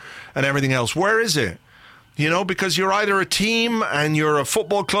summer and everything else? Where is it? You know, because you're either a team and you're a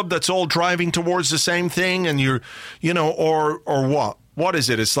football club that's all driving towards the same thing, and you're, you know, or what? What is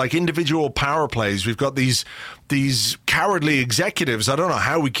it? It's like individual power plays. We've got these cowardly executives. I don't know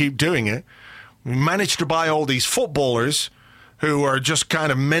how we keep doing it. We managed to buy all these footballers who are just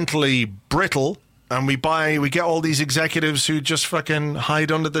kind of mentally brittle, and we get all these executives who just fucking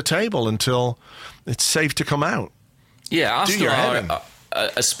hide under the table until it's safe to come out. Yeah, Arsenal are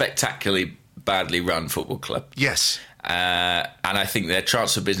a spectacularly badly run football club. Yes. And I think their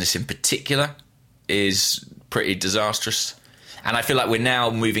transfer business in particular is pretty disastrous. And I feel like we're now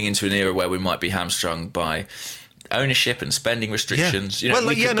moving into an era where we might be hamstrung by ownership and spending restrictions. Yeah.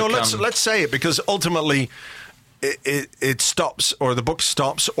 Let's say it, because ultimately it stops, or the book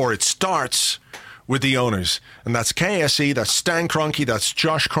stops, or it starts with the owners. And that's KSE, that's Stan Kroenke, that's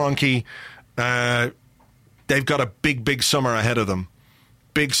Josh Kroenke. They've got a big summer ahead of them.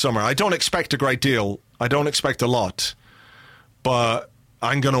 Big summer. I don't expect a great deal. I don't expect a lot. But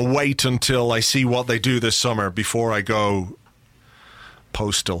I'm going to wait until I see what they do this summer before I go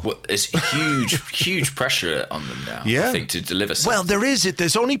postal. Well, there's huge pressure on them now, I think, to deliver something. Well, there is.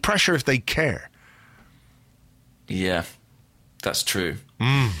 There's only pressure if they care. Yeah, that's true.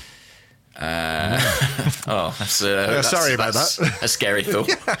 Sorry about that. A scary thought.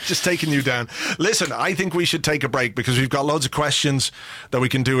 Just taking you down. Listen, I think we should take a break because we've got loads of questions that we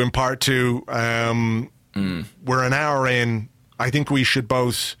can do in part 2. We're an hour in. I think we should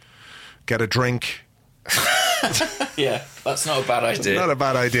both get a drink. Yeah, that's not a bad idea. Not a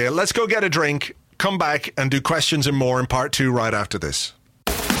bad idea. Let's go get a drink, come back and do questions and more in part 2 right after this.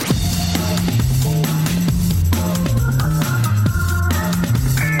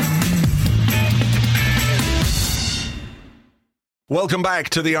 Welcome back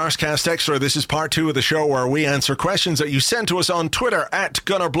to the Arscast Extra. This is part 2 of the show where we answer questions that you sent to us on Twitter at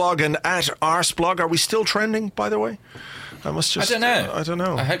Gunnerblog and at Arsblog. Are we still trending, by the way? I don't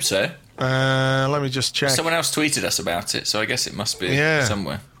know. I hope so. Let me just check. Someone else tweeted us about it, so I guess it must be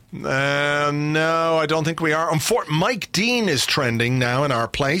somewhere. No, I don't think we are. Mike Dean is trending now in our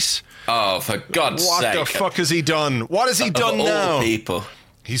place. Oh, for God's sake. What the fuck has he done? What has he done now? All people.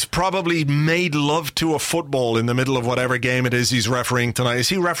 He's probably made love to a football in the middle of whatever game it is he's refereeing tonight. Is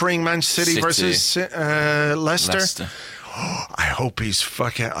he refereeing Manchester City versus Leicester? I hope he's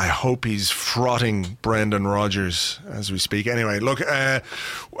frotting Brendan Rodgers as we speak. Anyway, look,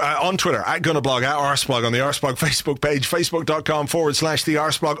 on Twitter, at Gunnerblog, at Arsblog, on the Arsblog Facebook page, facebook.com/the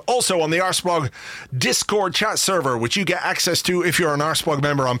Arsblog. Also on the Arsblog Discord chat server, which you get access to if you're an Arsblog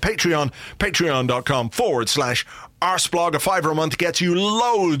member on Patreon, patreon.com/Arsblog. A $5 a month gets you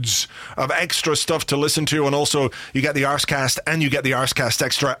loads of extra stuff to listen to, and also you get the Arscast and you get the Arscast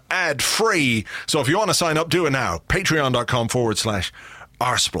Extra ad free. So if you want to sign up, do it now.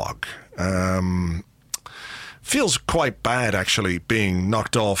 Patreon.com/Arsblog. Feels quite bad actually being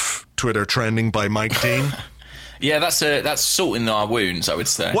knocked off Twitter trending by Mike Dean. Yeah, that's salting our wounds, I would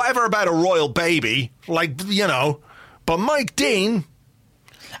say. Whatever about a royal baby, but Mike Dean.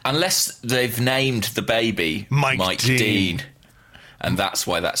 Unless they've named the baby Mike Dean. And that's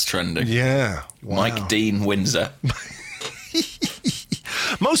why that's trending. Yeah. Wow. Mike Dean Windsor.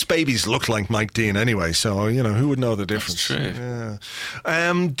 Most babies look like Mike Dean anyway, so, who would know the difference? That's true.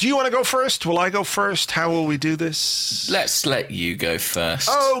 Yeah. Do you want to go first? Will I go first? How will we do this? Let's let you go first.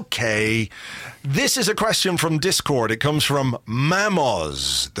 Okay. This is a question from Discord. It comes from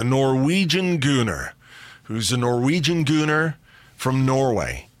Mamos, the Norwegian Gooner, who's a Norwegian Gooner from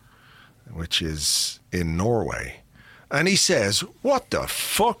Norway, which is in Norway. And he says, what the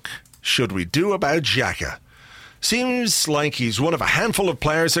fuck should we do about Xhaka? Seems like he's one of a handful of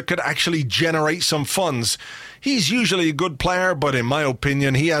players that could actually generate some funds. He's usually a good player, but in my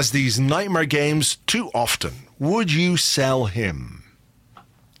opinion, he has these nightmare games too often. Would you sell him?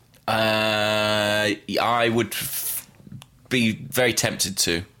 I would be very tempted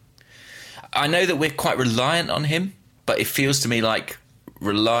to. I know that we're quite reliant on him, but it feels to me like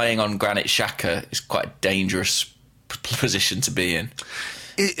relying on Granit Xhaka is quite a dangerous position to be in.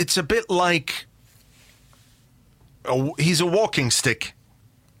 It's a bit like he's a walking stick.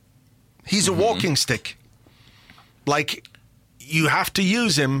 He's a walking stick. Like, you have to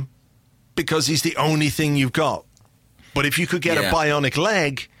use him because he's the only thing you've got. But if you could get a bionic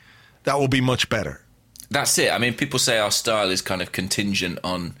leg, that will be much better. That's it. I mean, people say our style is kind of contingent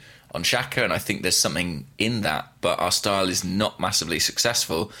on Xhaka, and I think there's something in that, but our style is not massively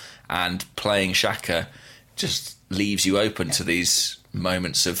successful, and playing Xhaka just leaves you open to these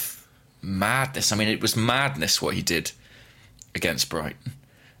moments of madness. I mean, it was madness what he did against Brighton,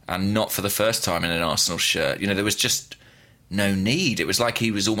 and not for the first time in an Arsenal shirt. There was just no need. It was like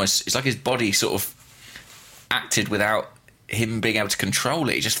it's like his body sort of acted without him being able to control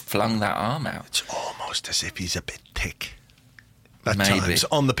it. He just flung that arm out. It's almost as if he's a bit thick. at times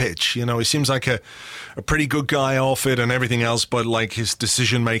on the pitch. You know, he seems like a pretty good guy off it and everything else, but like his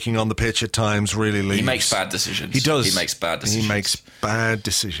decision making on the pitch at times really leaves. He makes bad decisions. He does. He makes bad decisions. He makes bad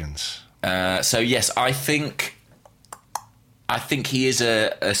decisions. So yes, I think he is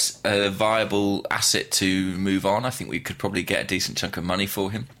a viable asset to move on. I think we could probably get a decent chunk of money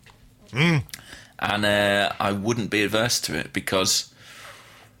for him. And I wouldn't be adverse to it, because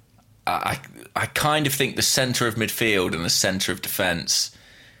I kind of think the centre of midfield and the centre of defence,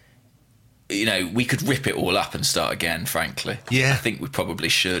 you know, we could rip it all up and start again, frankly. Yeah. I think we probably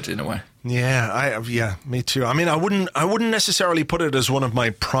should, in a way. Yeah, me too. I mean, I wouldn't necessarily put it as one of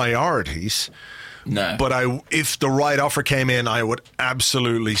my priorities. No. But if the right offer came in, I would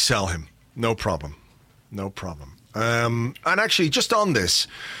absolutely sell him. No problem. And actually, just on this,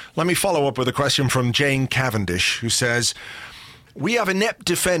 let me follow up with a question from Jane Cavendish, who says, we have inept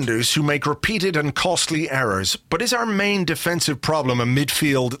defenders who make repeated and costly errors, but is our main defensive problem a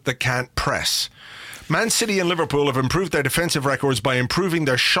midfield that can't press? Man City and Liverpool have improved their defensive records by improving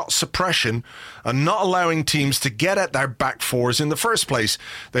their shot suppression and not allowing teams to get at their back fours in the first place.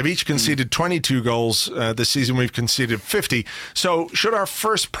 They've each conceded 22 goals this season. We've conceded 50. So should our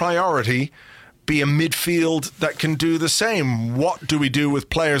first priority be a midfield that can do the same? What do we do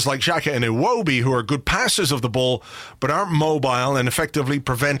with players like Xhaka and Iwobi, who are good passers of the ball but aren't mobile and effectively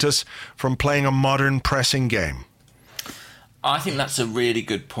prevent us from playing a modern pressing game? I think that's a really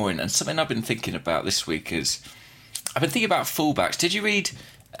good point, and something I've been thinking about this week is I've been thinking about fullbacks. Did you read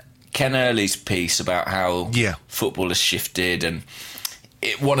Ken Early's piece about how football has shifted? And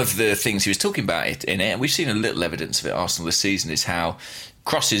one of the things he was talking about in it, and we've seen a little evidence of it at Arsenal this season, is how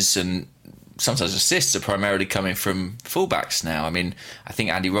crosses and sometimes assists are primarily coming from fullbacks now. I mean, I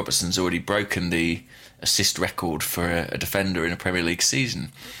think Andy Robertson's already broken the assist record for a defender in a Premier League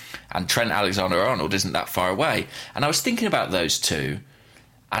season. And Trent Alexander-Arnold isn't that far away. And I was thinking about those two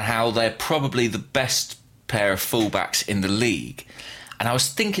and how they're probably the best pair of fullbacks in the league. And I was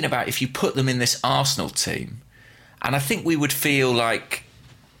thinking about if you put them in this Arsenal team, and I think we would feel like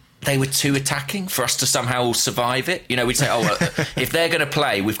they were too attacking for us to somehow survive it. You know, we'd say, if they're going to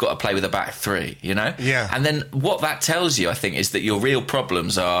play, we've got to play with a back three, you know? Yeah. And then what that tells you, I think, is that your real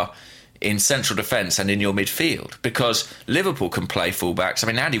problems are in central defence and in your midfield, because Liverpool can play fullbacks. I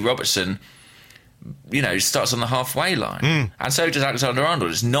mean, Andy Robertson, you know, starts on the halfway line, and so does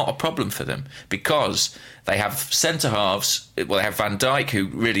Alexander-Arnold. It's not a problem for them because they have centre halves. Well, they have Van Dijk, who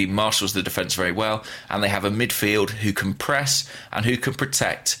really marshals the defence very well, and they have a midfield who can press and who can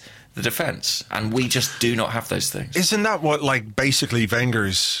protect the defence, and we just do not have those things. Isn't that what, like, basically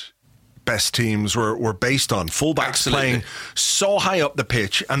Wenger's best teams were based on? Fullbacks Absolutely. Playing so high up the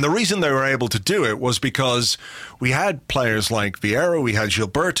pitch, and the reason they were able to do it was because we had players like Vieira, we had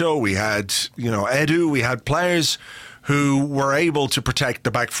Gilberto, we had, Edu, we had players who were able to protect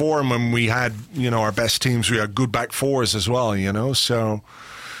the back four, and when we had, our best teams, we had good back fours as well, so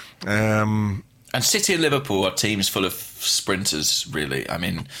and City and Liverpool are teams full of sprinters, really. I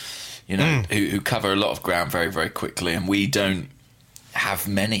mean, who cover a lot of ground very, very quickly, and we don't have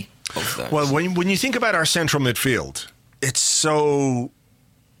many of those. Well, when you think about our central midfield, it's so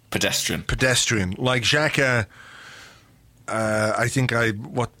pedestrian. Like Xhaka, I think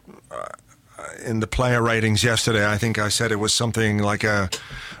in the player ratings yesterday, I think I said it was something like a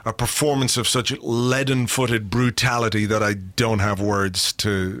performance of such leaden-footed brutality that I don't have words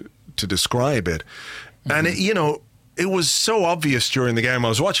to describe it. Mm-hmm. And it was so obvious during the game. I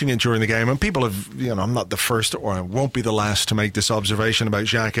was watching it during the game, and people have, I'm not the first or I won't be the last to make this observation about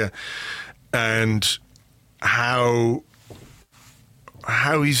Xhaka and how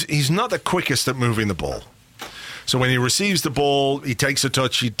he's not the quickest at moving the ball. So when he receives the ball, he takes a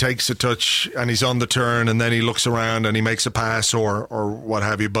touch, and he's on the turn, and then he looks around and he makes a pass or what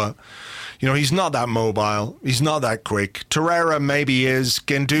have you. But, he's not that mobile. He's not that quick. Torreira maybe is.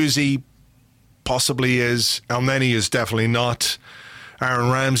 Guendouzi possibly is. Elneny is definitely not.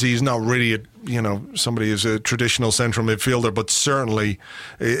 Aaron Ramsey is not really somebody who's a traditional central midfielder, but certainly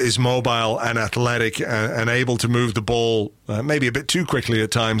is mobile and athletic and able to move the ball maybe a bit too quickly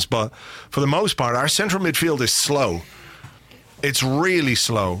at times. But for the most part, our central midfield is slow. It's really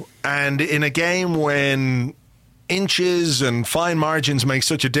slow. And in a game when inches and fine margins make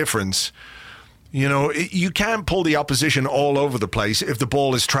such a difference, you can't pull the opposition all over the place if the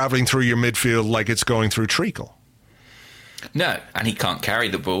ball is travelling through your midfield like it's going through treacle. No, and he can't carry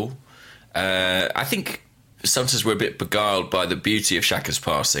the ball. I think sometimes we're a bit beguiled by the beauty of Xhaka's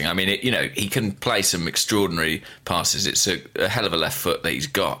passing. I mean, he can play some extraordinary passes. It's a hell of a left foot that he's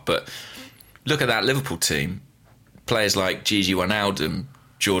got. But look at that Liverpool team. Players like Gigi Wijnaldum,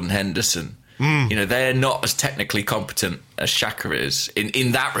 Jordan Henderson. They're not as technically competent as Xhaka is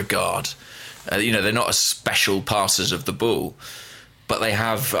in that regard. They're not as special passers of the ball, but they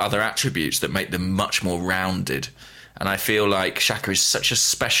have other attributes that make them much more rounded. And I feel like Xhaka is such a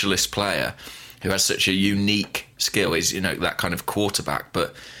specialist player who has such a unique skill. He's, that kind of quarterback.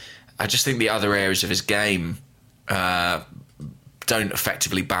 But I just think the other areas of his game don't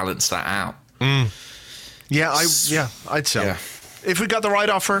effectively balance that out. Yeah, I'd sell. Yeah. If we got the right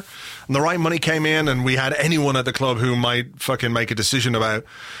offer and the right money came in and we had anyone at the club who might fucking make a decision about,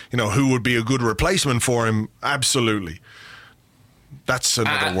 who would be a good replacement for him, absolutely. That's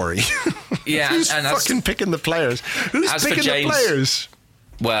another worry. Yeah, Who's fucking picking the players? Who's picking the players?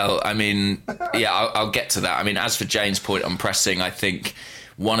 Well, I'll get to that. I mean, as for Jane's point on pressing, I think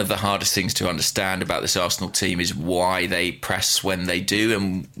one of the hardest things to understand about this Arsenal team is why they press when they do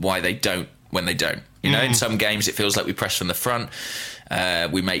and why they don't when they don't. In some games it feels like we press from the front.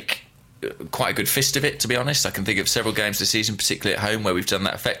 We make quite a good fist of it, to be honest. I can think of several games this season, particularly at home, where we've done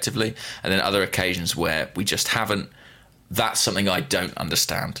that effectively. And then other occasions where we just haven't. That's something I don't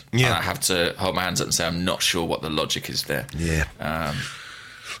understand. Yeah. And I have to hold my hands up and say I'm not sure what the logic is there. Yeah.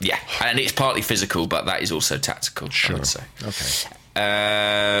 And it's partly physical, but that is also tactical, sure. I would say.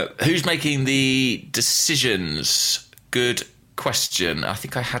 Okay. Who's making the decisions? Good question. I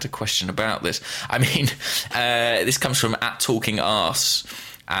think I had a question about this. I mean, this comes from @TalkingArse,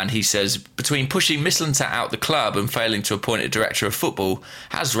 and he says, between pushing Mislintat out the club and failing to appoint a director of football,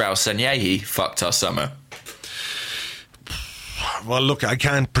 has Raul Sanllehi fucked our summer? Well, look, I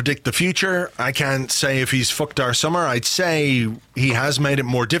can't predict the future. I can't say if he's fucked our summer. I'd say he has made it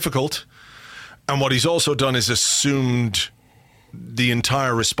more difficult. And what he's also done is assumed the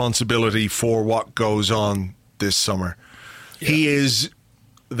entire responsibility for what goes on this summer. Yeah. He is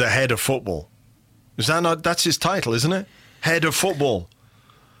the head of football. Is that not? That's his title, isn't it? Head of football.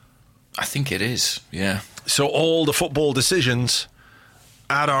 I think it is, yeah. So all the football decisions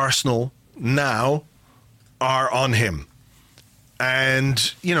at Arsenal now are on him.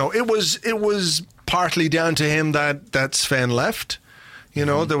 And, it was partly down to him that Sven left.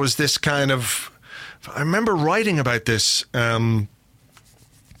 There was this kind of... I remember writing about this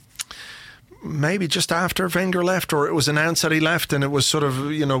maybe just after Wenger left, or it was announced that he left, and it was sort of,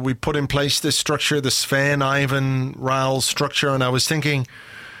 we put in place this structure, the Sven, Ivan, Raul structure, and I was thinking,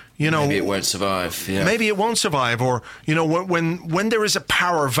 maybe it won't survive. Yeah. Maybe it won't survive, or, when there is a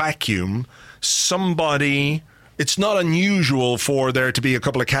power vacuum, somebody... It's not unusual for there to be a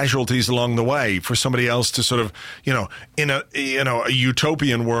couple of casualties along the way, for somebody else to sort of, in a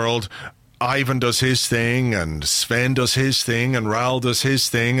utopian world, Ivan does his thing and Sven does his thing and Raul does his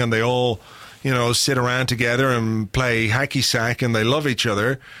thing, and they all, sit around together and play hacky sack and they love each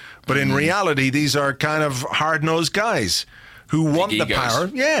other. But in reality, these are kind of hard-nosed guys who want the power.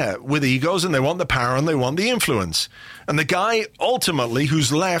 Yeah, with egos, and they want the power and they want the influence. And the guy ultimately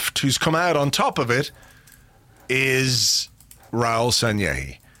who's left, who's come out on top of it, is Raul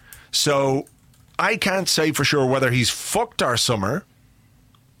Sanllehi. So I can't say for sure whether he's fucked our summer.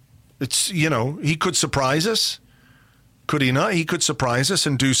 It's, he could surprise us. Could he not? He could surprise us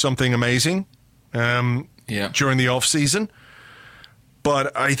and do something amazing during the off-season.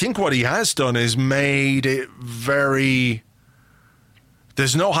 But I think what he has done is made it very...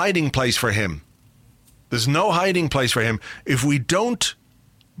 There's no hiding place for him. There's no hiding place for him. If we don't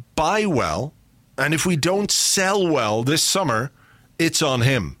buy well... And if we don't sell well this summer, it's on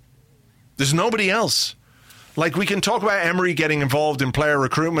him. There's nobody else. Like, we can talk about Emery getting involved in player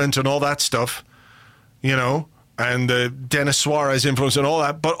recruitment and all that stuff, and the Denis Suarez influence and all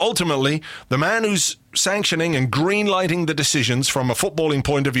that. But ultimately, the man who's sanctioning and green-lighting the decisions from a footballing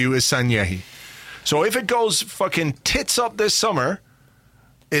point of view is Sanllehi. So if it goes fucking tits up this summer,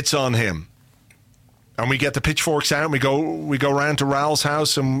 it's on him. And we get the pitchforks out and we go round to Raul's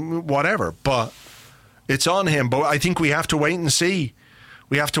house and whatever. But it's on him. But I think we have to wait and see.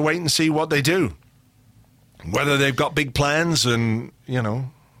 We have to wait and see what they do. Whether they've got big plans, and,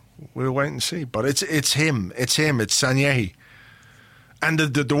 we'll wait and see. But it's him. It's him. It's Sanllehi. And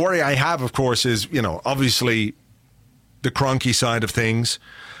the worry I have, of course, is, obviously the Kroenke side of things.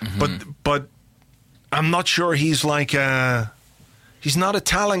 Mm-hmm. But I'm not sure he's like he's not a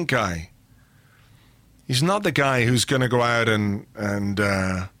talent guy. He's not the guy who's going to go out and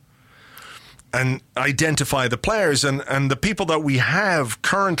identify the players, and the people that we have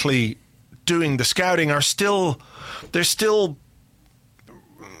currently doing the scouting are still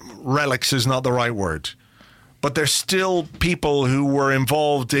relics is not the right word, but they're still people who were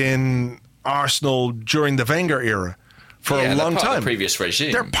involved in Arsenal during the Wenger era for a long time. Of the previous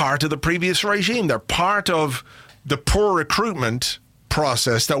regime. They're part of the previous regime. They're part of the poor recruitment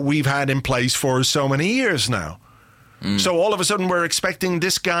process that we've had in place for so many years now. So all of a sudden we're expecting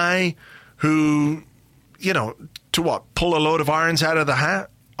this guy who, to pull a load of irons out of the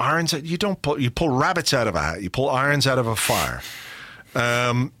hat? You pull rabbits out of a hat. You pull irons out of a fire.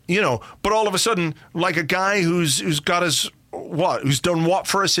 But all of a sudden, like a guy who's got who's done what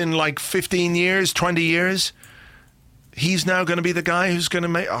for us in like 15 years, 20 years, he's now going to be the guy who's going to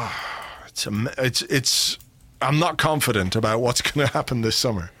make, I'm not confident about what's going to happen this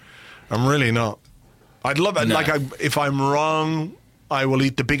summer. I'm really not. I'd love it. No. If I'm wrong, I will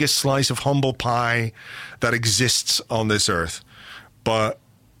eat the biggest slice of humble pie that exists on this earth. But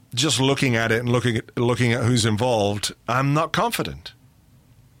just looking at it and looking at who's involved, I'm not confident.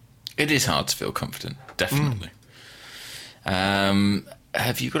 It is hard to feel confident, definitely.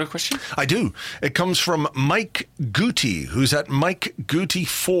 Have you got a question? I do. It comes from Mike Gootey, who's at Mike Gootey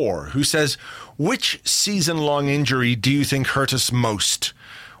 4, who says, which season-long injury do you think hurt us most?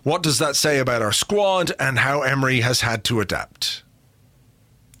 What does that say about our squad and how Emery has had to adapt?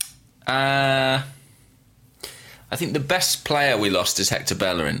 I think the best player we lost is Hector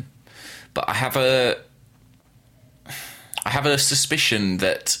Bellerin, but I have a suspicion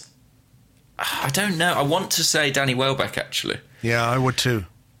that I don't know. I want to say Danny Welbeck, actually. Yeah, I would too.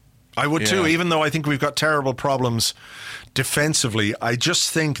 Too, even though I think we've got terrible problems defensively. I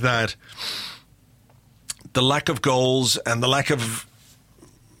just think that the lack of goals and the lack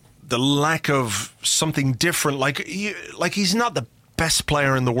of something different, like he's not the best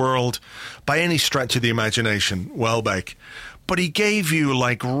player in the world by any stretch of the imagination, Welbeck. But he gave you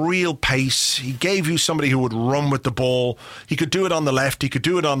like real pace. He gave you somebody who would run with the ball. He could do it on the left. He could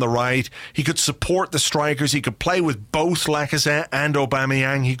do it on the right. He could support the strikers. He could play with both Lacazette and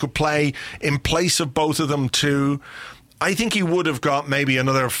Aubameyang. He could play in place of both of them too. I think he would have got maybe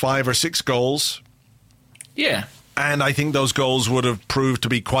another 5 or 6 goals. Yeah. And I think those goals would have proved to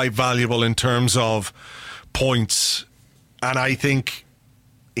be quite valuable in terms of points. And I think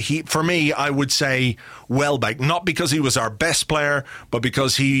for me, I would say Welbeck, not because he was our best player, but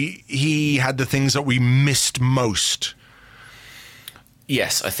because he had the things that we missed most.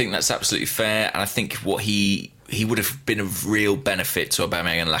 Yes, I think that's absolutely fair. And I think what he would have been of real benefit to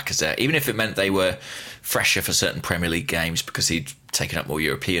Aubameyang and Lacazette, even if it meant they were fresher for certain Premier League games because he'd taken up more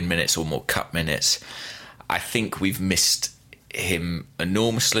European minutes or more cup minutes. I think we've missed him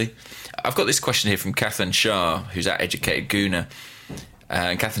enormously. I've got this question here from Catherine Shah, who's at Educated Gooner.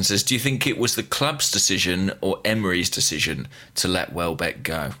 And Catherine says, do you think it was the club's decision or Emery's decision to let Welbeck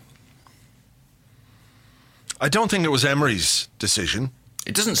go? I don't think it was Emery's decision.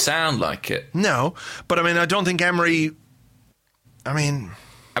 It doesn't sound like it. No, but I don't think Emery... I mean,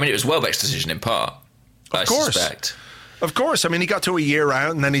 it was Welbeck's decision in part, I suspect. Of course. He got to a year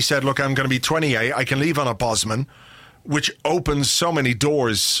out and then he said, look, I'm going to be 28. I can leave on a Bosman, which opens so many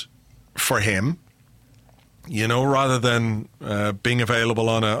doors for him. Rather than being available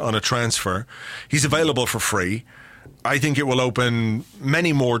on a transfer. He's available for free. I think it will open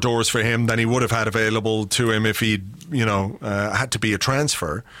many more doors for him than he would have had available to him if he'd, had to be a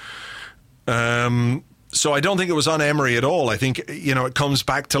transfer. So I don't think it was on Emery at all. I think, it comes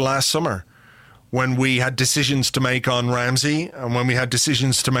back to last summer when we had decisions to make on Ramsey and when we had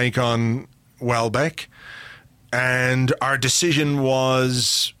decisions to make on Welbeck. And our decision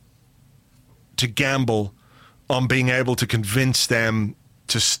was to gamble on being able to convince them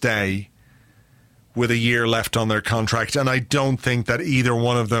to stay with a year left on their contract. And I don't think that either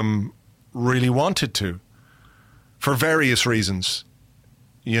one of them really wanted to, for various reasons.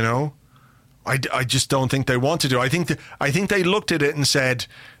 I just don't think they wanted to. I think they looked at it and said,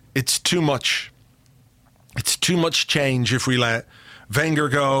 it's too much. It's too much change if we let Wenger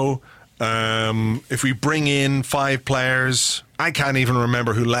go. If we bring in 5 players, I can't even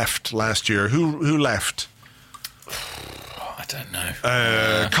remember who left last year. Who left? I don't know.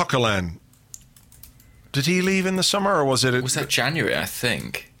 Coquelin. Did he leave in the summer or was it? Was that January? I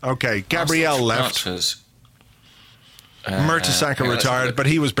think. Okay, Gabriel left. Mertesacker retired, but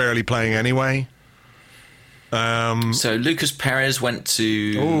he was barely playing anyway. So Lucas Perez went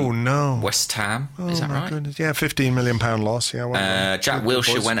to West Ham. Is that right? Goodness. Yeah, £15 million loss. Yeah. Jack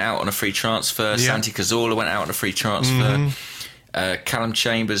Wilshere went out on a free transfer. Yeah. Santi Cazorla went out on a free transfer. Callum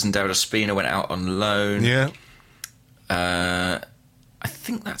Chambers and David Ospina went out on loan. Yeah. I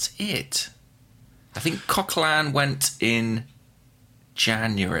think that's it. I think Coquelin went in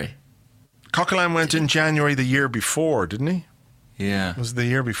January. Coquelin went in January the year before, didn't he? Yeah. It was the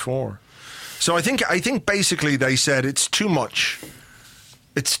year before. So I think basically they said it's too much.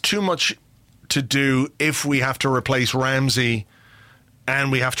 It's too much to do if we have to replace Ramsey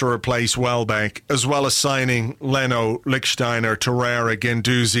and we have to replace Welbeck, as well as signing Leno, Lichtsteiner, Torreira,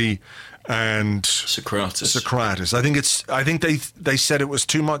 Guendouzi, and Socrates. I think they said it was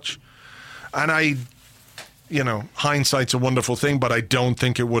too much, and hindsight's a wonderful thing, but I don't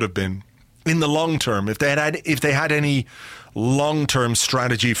think it would have been in the long term. If they had any long-term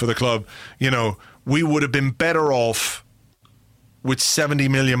strategy for the club, we would have been better off with £70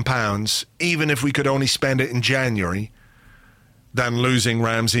 million, even if we could only spend it in January, than losing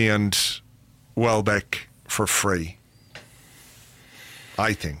Ramsey and Welbeck for free.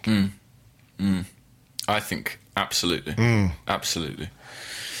 I think. I think, absolutely. Absolutely.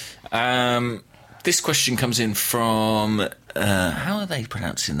 This question comes in from, how are they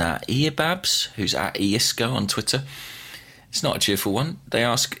pronouncing that? Earbabs, who's at Eisco on Twitter. It's not a cheerful one. They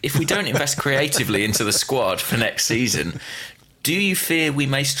ask, if we don't invest creatively into the squad for next season, do you fear we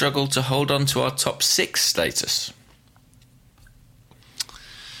may struggle to hold on to our top 6 status?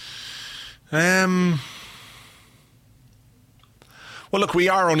 Well, look, we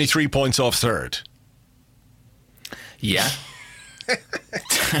are only 3 points off third. Yeah.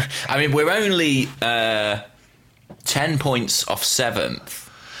 I mean, we're only 10 points off 7th.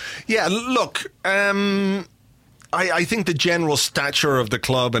 Yeah, look, I think the general stature of the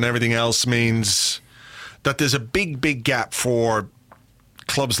club and everything else means that there's a big gap for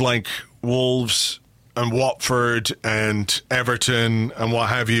clubs like Wolves and Watford and Everton and what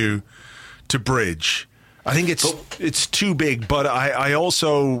have you to bridge. I think it's too big, but I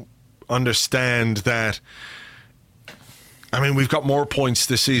also understand that, we've got more points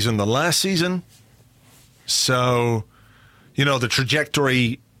this season than last season. So, the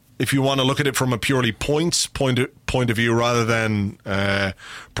trajectory, if you want to look at it from a purely points point of view rather than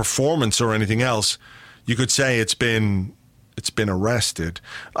performance or anything else, you could say it's been arrested.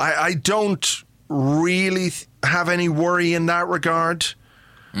 I don't really have any worry in that regard.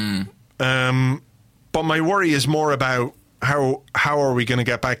 But my worry is more about how are we going to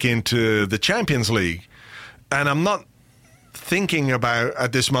get back into the Champions League? And I'm not thinking about,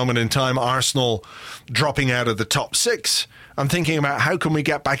 at this moment in time, Arsenal dropping out of the top 6. I'm thinking about how can we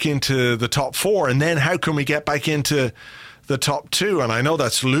get back into the top 4, and then how can we get back into the top 2? And I know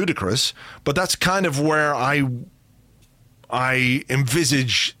that's ludicrous, but that's kind of where I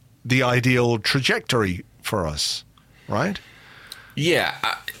envisage the ideal trajectory for us, right? Yeah,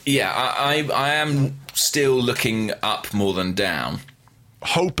 I am still looking up more than down.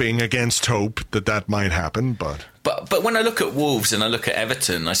 Hoping against hope that might happen, but when I look at Wolves and I look at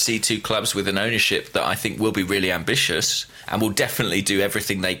Everton, I see 2 clubs with an ownership that I think will be really ambitious and will definitely do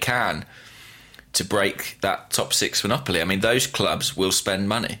everything they can to break that top 6 monopoly. I mean, those clubs will spend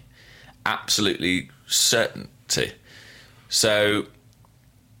money. Absolutely certainty. So,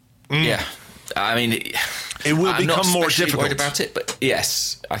 yeah, I mean, it will become more difficult. Worried about it, but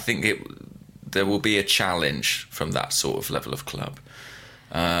yes, I think there will be a challenge from that sort of level of club.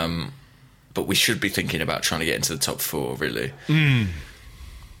 But we should be thinking about trying to get into the top 4, really.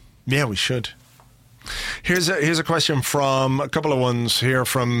 Yeah, we should. Here's a question from a couple of ones here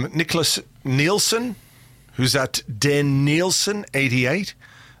from Nicholas Nielsen, who's at Den Nielsen 88.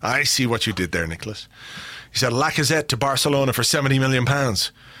 I see what you did there, Nicholas. He said Lacazette to Barcelona for £70 million.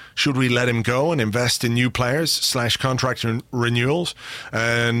 Should we let him go and invest in new players / contract renewals?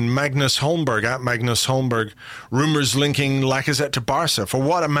 And Magnus Holmberg, rumours linking Lacazette to Barca. For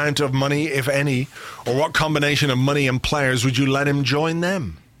what amount of money, if any, or what combination of money and players would you let him join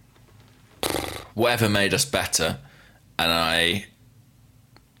them? Whatever made us better. And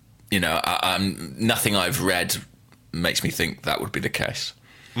I'm nothing I've read makes me think that would be the case.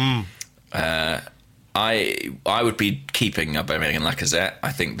 I would be keeping Aubameyang and Lacazette.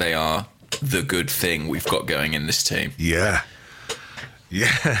 I think they are the good thing we've got going in this team. Yeah.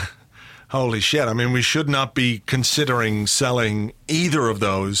 Holy shit. I mean, we should not be considering selling either of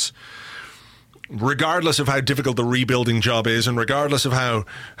those, regardless of how difficult the rebuilding job is and regardless of how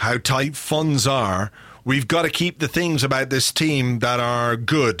tight funds are. We've got to keep the things about this team that are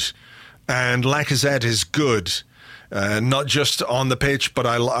good. And Lacazette is good. Not just on the pitch, but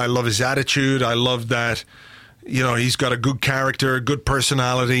I love his attitude. I love that, he's got a good character, good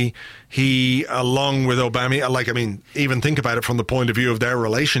personality. He, along with Aubameyang, even think about it from the point of view of their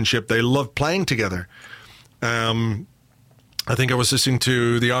relationship. They love playing together. I think I was listening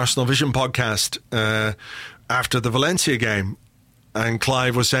to the Arsenal Vision podcast after the Valencia game, and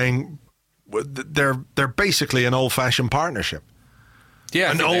Clive was saying they're basically an old-fashioned partnership.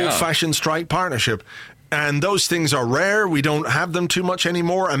 Yeah, an old-fashioned strike partnership. And those things are rare. We don't have them too much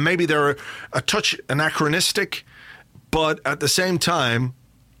anymore. And maybe they're a touch anachronistic. But at the same time,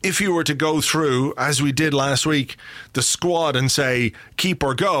 if you were to go through, as we did last week, the squad and say keep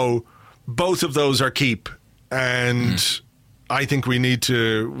or go, both of those are keep. And I think we need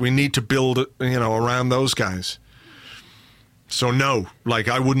to build, around those guys. So no,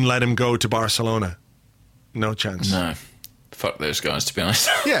 I wouldn't let him go to Barcelona. No chance. No. Fuck those guys, to be honest.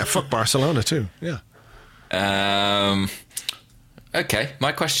 Yeah, fuck Barcelona too. Yeah. Okay,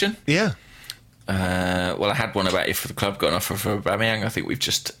 my question. Yeah. Well, I had one about if the club got an offer for Aubameyang. I think we've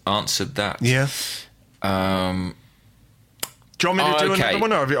just answered that. Yeah. Do you want me to do another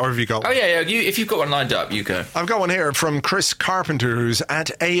one, or have you got one? Oh, yeah. If you've got one lined up, you go. I've got one here from Chris Carpenter, who's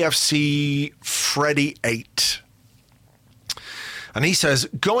at AFC Freddy8. And he says,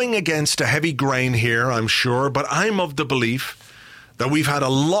 going against a heavy grain here, I'm sure, but I'm of the belief that we've had a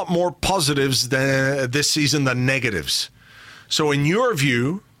lot more positives this season than negatives. So in your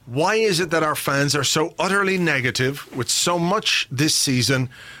view, why is it that our fans are so utterly negative with so much this season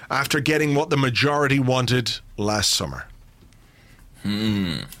after getting what the majority wanted last summer?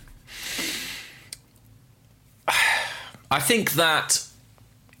 I think that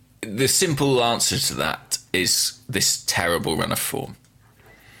the simple answer to that is this terrible run of form.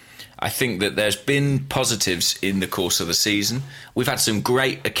 I think that there's been positives in the course of the season. We've had some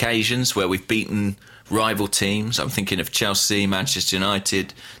great occasions where we've beaten rival teams. I'm thinking of Chelsea, Manchester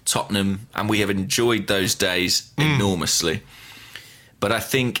United, Tottenham, and we have enjoyed those days enormously. But I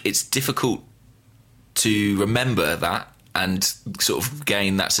think it's difficult to remember that and sort of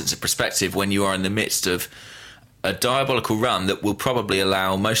gain that sense of perspective when you are in the midst of a diabolical run that will probably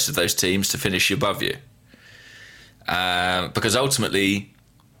allow most of those teams to finish above you. Because ultimately,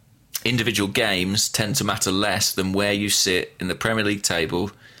 individual games tend to matter less than where you sit in the Premier League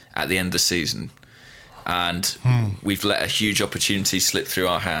table at the end of the season. And we've let a huge opportunity slip through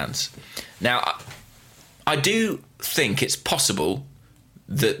our hands. Now, I do think it's possible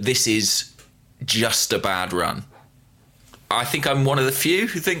that this is just a bad run. I think I'm one of the few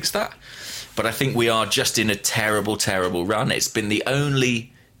who thinks that. But I think we are just in a terrible, terrible run. It's been the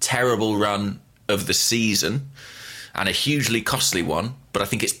only terrible run of the season and a hugely costly one. But I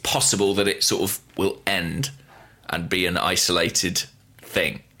think it's possible that it sort of will end and be an isolated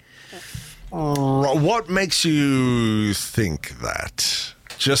thing. What makes you think that?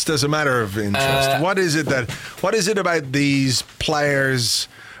 Just as a matter of interest, what is it about these players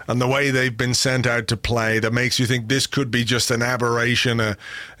and the way they've been sent out to play that makes you think this could be just an aberration,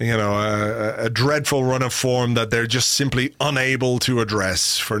 a dreadful run of form that they're just simply unable to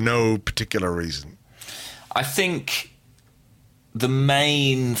address for no particular reason? I think the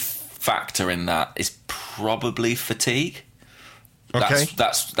main factor in that is probably fatigue. Okay.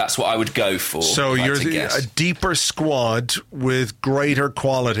 That's what I would go for. So you're a deeper squad with greater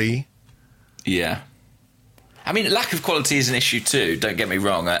quality. Yeah. I mean, lack of quality is an issue too. Don't get me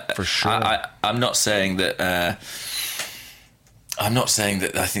wrong. For sure. I'm not saying that. I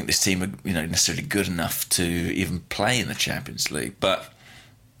think this team are necessarily good enough to even play in the Champions League, but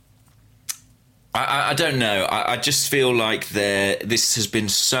I don't know. I just feel like this has been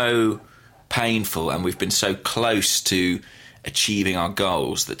so painful, and we've been so close to achieving our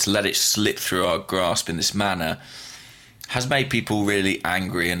goals that to let it slip through our grasp in this manner has made people really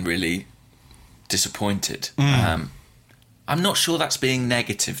angry and really disappointed. I'm not sure that's being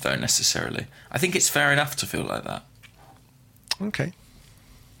negative though necessarily. I think it's fair enough to feel like that. Okay.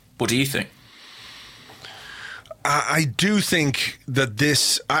 What do you think? I do think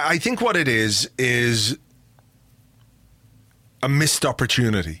that I think what it is a missed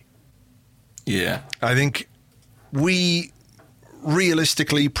opportunity. Yeah. I think we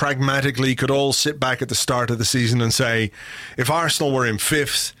realistically, pragmatically could all sit back at the start of the season and say, if Arsenal were in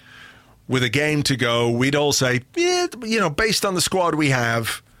fifth with a game to go, we'd all say, yeah, based on the squad we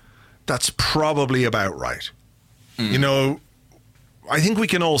have, that's probably about right. I think we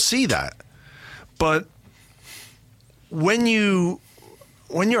can all see that. But when you're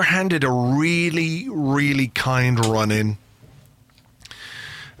handed a really, really kind run in,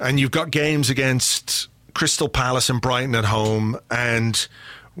 and you've got games against Crystal Palace and Brighton at home, and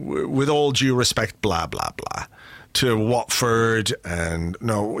with all due respect, blah, blah, blah, to Watford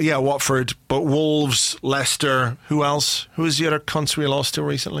Watford, but Wolves, Leicester, who else? Who is the other cunts we lost to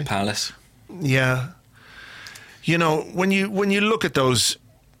recently? Palace. Yeah. When you look at those,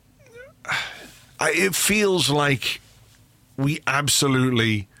 it feels like we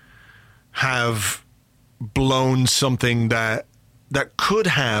absolutely have blown something that could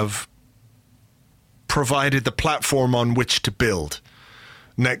have provided the platform on which to build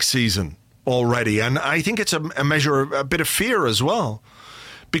next season already. And I think it's a measure of a bit of fear as well,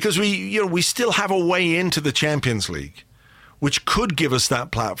 because we still have a way into the Champions League. which could give us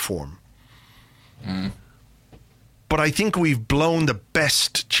that platform. But I think we've blown the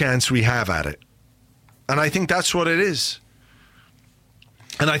best chance we have at it. And I think that's what it is.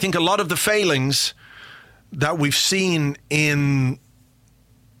 And I think a lot of the failings that we've seen in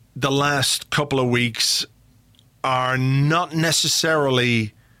the last couple of weeks are not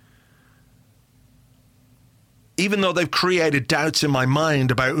necessarily, even though they've created doubts in my mind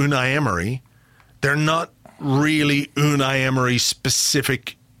about Unai Emery, they're not really Unai Emery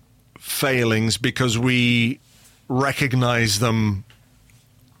specific failings because we recognize them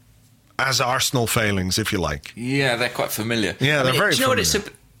as Arsenal failings, if you like. Yeah, they're quite familiar. Yeah, they're very familiar. Do you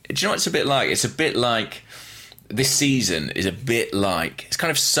know what it's a bit like? It's a bit like this season is a bit like, it's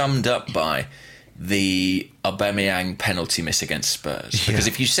kind of summed up by the Aubameyang penalty miss against Spurs. Because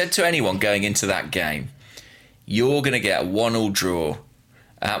if you said to anyone going into that game, you're going to get a 1-1 draw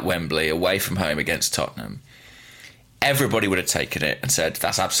at Wembley away from home against Tottenham, everybody would have taken it and said,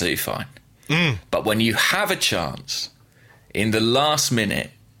 that's absolutely fine. But when you have a chance in the last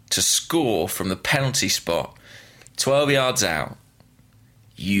minute to score from the penalty spot 12 yards out,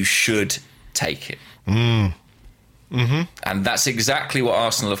 you should take it. And that's exactly what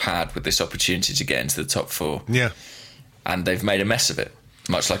Arsenal have had with this opportunity to get into the top four. Yeah. And they've made a mess of it,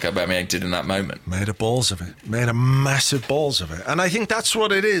 much like Aubameyang did in that moment. Made a balls of it. Made a massive balls of it. And I think that's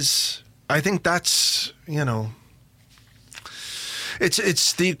what it is. I think that's, you know,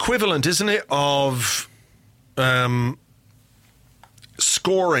 it's the equivalent, isn't it, of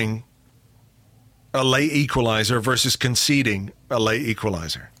scoring a late equaliser versus conceding a late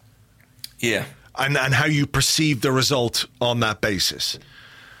equaliser. Yeah. And how you perceive the result on that basis.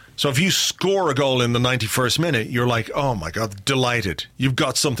 So if you score a goal in the 91st minute, you're like, oh my God, delighted. You've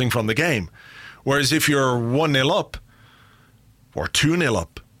got something from the game. Whereas if you're 1-0 up or 2-0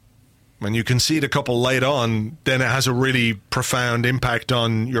 up, when you concede a couple late on, then it has a really profound impact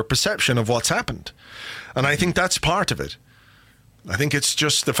on your perception of what's happened. And I think that's part of it. I think it's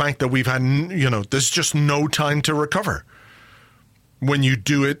just the fact that we've had, you know, there's just no time to recover when you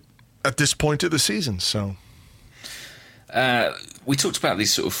do it at this point of the season. So we talked about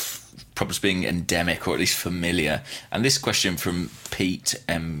these sort of problems being endemic or at least familiar. And this question from Pete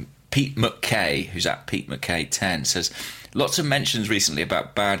McKay, who's at Pete McKay 10, says, lots of mentions recently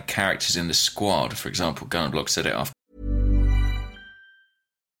about bad characters in the squad. For example, Gunnerblock said it after.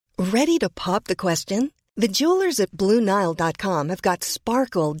 Ready to pop the question? The jewelers at BlueNile.com have got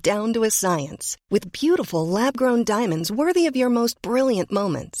sparkle down to a science with beautiful lab-grown diamonds worthy of your most brilliant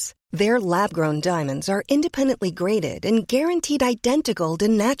moments. Their lab-grown diamonds are independently graded and guaranteed identical to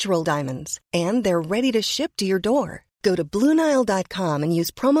natural diamonds, and they're ready to ship to your door. Go to BlueNile.com and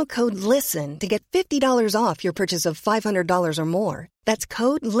use promo code LISTEN to get $50 off your purchase of $500 or more. That's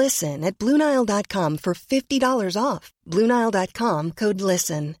code LISTEN at BlueNile.com for $50 off. BlueNile.com, code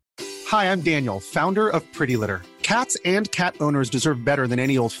LISTEN. Hi, I'm Daniel, founder of Pretty Litter. Cats and cat owners deserve better than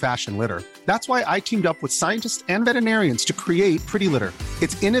any old-fashioned litter. That's why I teamed up with scientists and veterinarians to create Pretty Litter.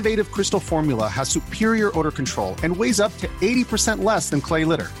 Its innovative crystal formula has superior odor control and weighs up to 80% less than clay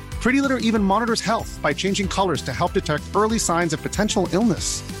litter. Pretty Litter even monitors health by changing colors to help detect early signs of potential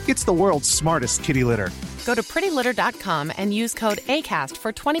illness. It's the world's smartest kitty litter. Go to prettylitter.com and use code ACAST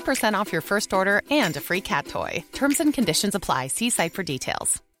for 20% off your first order and a free cat toy. Terms and conditions apply. See site for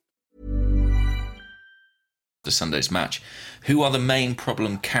details. The Sunday's match. Who are the main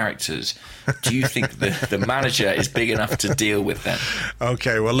problem characters? Do you think the manager is big enough to deal with them?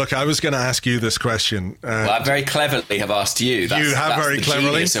 Okay, well, look, I was going to ask you this question. Well, I very cleverly have asked you. That's very the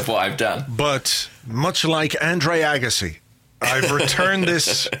cleverly. Genius of what I've done. But much like Andre Agassi, I've returned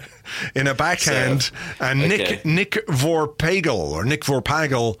this in a backhand, and Nick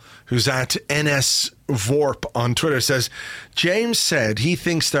Vorpagel, who's at NS Vorp on Twitter, says, James said he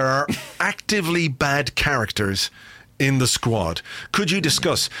thinks there are actively bad characters in the squad. Could you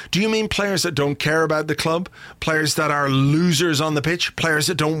discuss? Do you mean players that don't care about the club? Players that are losers on the pitch? Players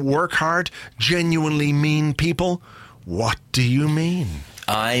that don't work hard? Genuinely mean people? What do you mean?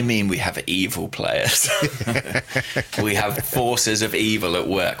 I mean, we have evil players. We have forces of evil at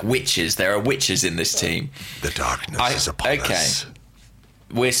work. Witches. There are witches in this team. The darkness is upon us.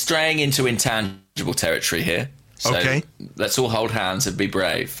 We're straying into intangible territory here. So let's all hold hands and be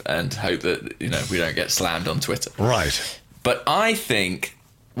brave and hope that, you know, we don't get slammed on Twitter. Right. But I think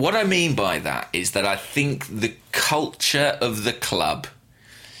what I mean by that is that I think the culture of the club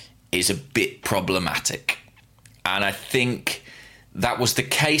is a bit problematic. And I think that was the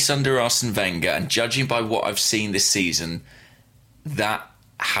case under Arsene Wenger, and judging by what I've seen this season, that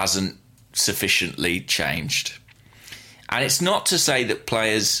hasn't sufficiently changed. And it's not to say that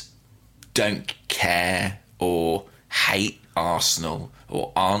players don't care or hate Arsenal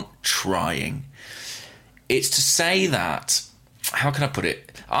or aren't trying. It's to say that, how can I put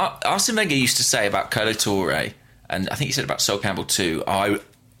it? Arsene Wenger used to say about Kolo Touré, and I think he said about Sol Campbell too, I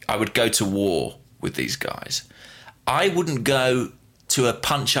would go to war with these guys. I wouldn't go to a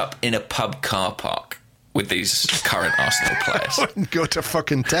punch-up in a pub car park with these current Arsenal players. I wouldn't go to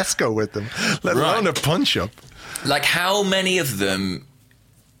fucking Tesco with them, let alone a punch-up. Like, how many of them,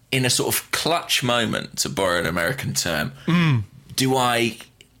 in a sort of clutch moment, to borrow an American term, do I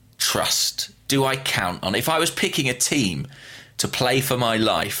trust? Do I count on? If I was picking a team to play for my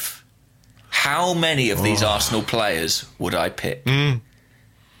life, how many of these Arsenal players would I pick?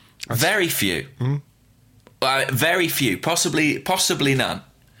 Very few. Very few. Possibly none.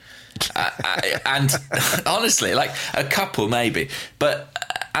 And honestly, like a couple maybe.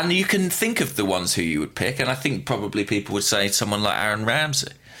 And you can think of the ones who you would pick, and I think probably people would say someone like Aaron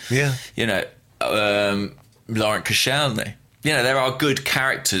Ramsey. Yeah. You know, Laurent Koscielny. You know, there are good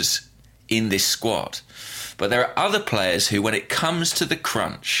characters in this squad. But there are other players who, when it comes to the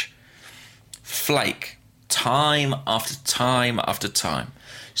crunch, flake time after time after time.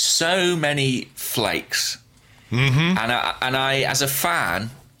 So many flakes. And I, as a fan,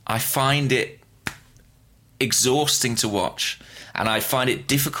 I find it exhausting to watch, and I find it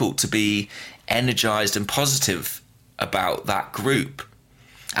difficult to be energised and positive about that group.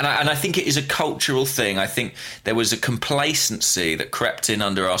 And I think it is a cultural thing. I think there was a complacency that crept in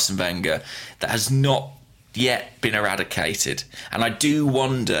under Arsene Wenger that has not yet been eradicated. And I do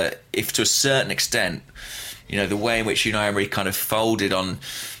wonder if, to a certain extent, you know, the way in which Unai Emery kind of folded on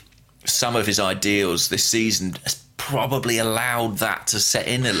some of his ideals this season has probably allowed that to set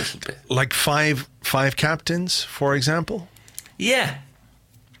in a little bit. Like five captains, for example? Yeah.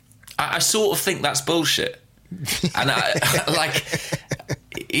 I sort of think that's bullshit. And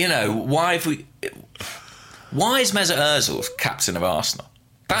you know, why is Mesut Ozil captain of Arsenal?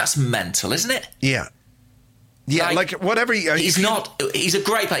 That's mental, isn't it? Yeah. Yeah, like whatever. He's a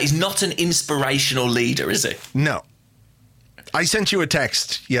great player. He's not an inspirational leader, is he? No. I sent you a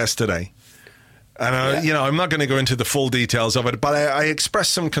text yesterday. And, you know, I'm not going to go into the full details of it, but I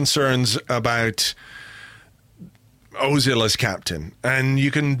expressed some concerns about Ozil as captain. And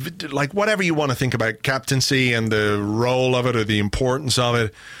you can, like, whatever you want to think about captaincy and the role of it or the importance of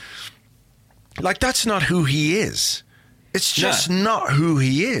it, like, that's not who he is. It's just not who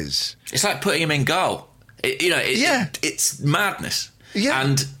he is. It's like putting him in goal. It's madness. Yeah.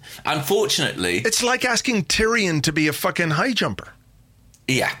 And unfortunately, it's like asking Tyrion to be a fucking high jumper.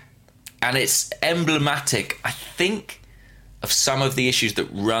 Yeah. And it's emblematic, I think, of some of the issues that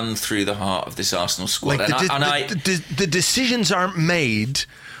run through the heart of this Arsenal squad. Like the decisions aren't made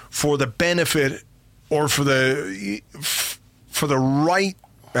for the benefit or for the right,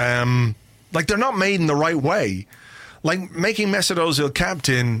 like they're not made in the right way. Like making Mesut Ozil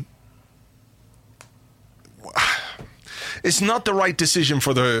captain, it's not the right decision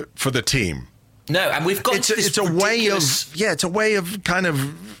for the team. No, and we've got it's a way of kind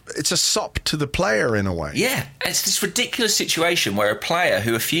of, it's a sop to the player in a way. Yeah, it's this ridiculous situation where a player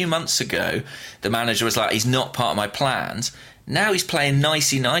who a few months ago the manager was like, he's not part of my plans. Now he's playing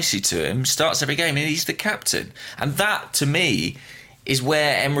nicey to him, starts every game, and he's the captain. And that, to me, is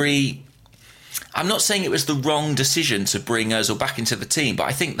where Emery, I'm not saying it was the wrong decision to bring Ozil back into the team, but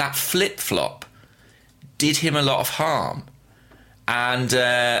I think that flip-flop did him a lot of harm. And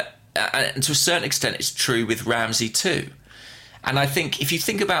to a certain extent, it's true with Ramsey too. And I think if you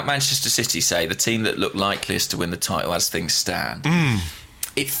think about Manchester City, say, the team that look likeliest to win the title as things stand,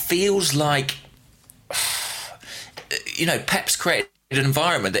 it feels like, you know, Pep's created an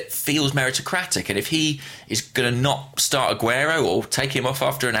environment that feels meritocratic. And if he is going to not start Aguero or take him off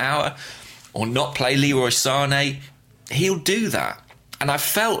after an hour or not play Leroy Sané, he'll do that. And I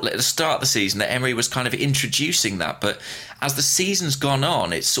felt at the start of the season that Emery was kind of introducing that. But as the season's gone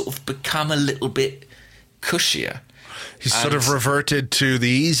on, it's sort of become a little bit cushier. He's sort of reverted to the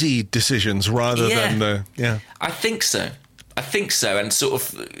easy decisions rather than the... Yeah. I think so. And sort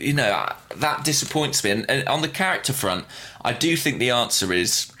of, you know, that disappoints me. And on the character front, I do think the answer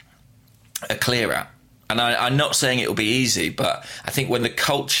is a clear-out. And I'm not saying it will be easy, but I think when the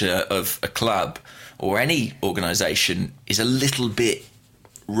culture of a club or any organisation is a little bit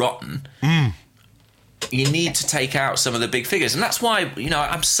rotten, you need to take out some of the big figures. And that's why, you know,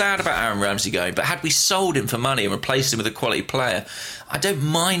 I'm sad about Aaron Ramsey going, but had we sold him for money and replaced him with a quality player, I don't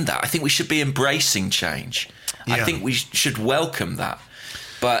mind that. I think we should be embracing change. Yeah. I think we should welcome that.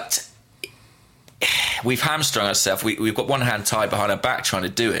 But we've hamstrung ourselves. We've got one hand tied behind our back trying to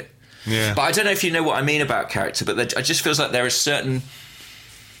do it. Yeah. But I don't know if you know what I mean about character, but it just feels like there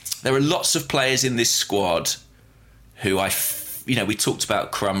are lots of players in this squad who we talked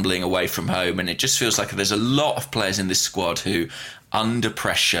about crumbling away from home, and it just feels like there's a lot of players in this squad who, under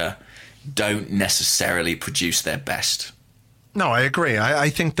pressure, don't necessarily produce their best. No, I agree. I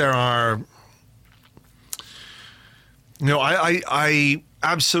think there are... I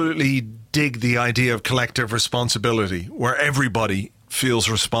absolutely dig the idea of collective responsibility, where everybody feels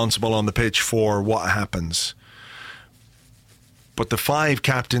responsible on the pitch for what happens. But the 5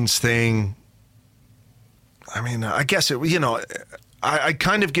 captains thing, I mean, I guess I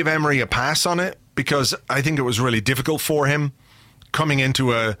kind of give Emery a pass on it, because I think it was really difficult for him coming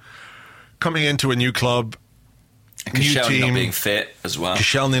into a new club, Koscielny not being fit as well.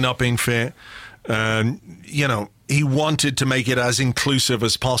 Koscielny not being fit. He wanted to make it as inclusive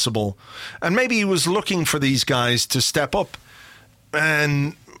as possible. And maybe he was looking for these guys to step up.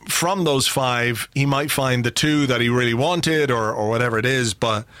 And from those 5, he might find the 2 that he really wanted or whatever it is.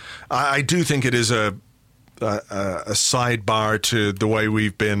 But I do think it is a sidebar to the way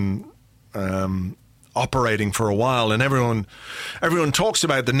we've been operating for a while. And everyone talks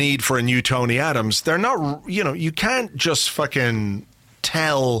about the need for a new Tony Adams. They're not, you can't just fucking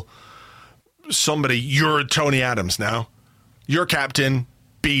tell somebody, you're Tony Adams now. You're captain,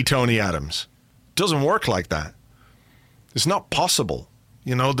 be Tony Adams. It doesn't work like that. It's not possible.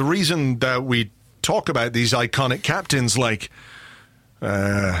 The reason that we talk about these iconic captains like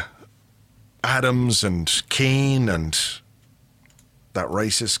Adams and Keane and that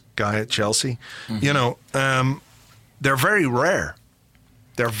racist guy at Chelsea, they're very rare.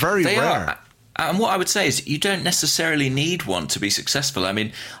 They're very rare. And what I would say is you don't necessarily need one to be successful. I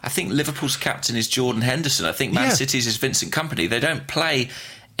mean, I think Liverpool's captain is Jordan Henderson. I think Man City's is Vincent Kompany. They don't play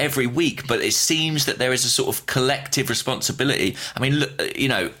every week, but it seems that there is a sort of collective responsibility. I mean, look,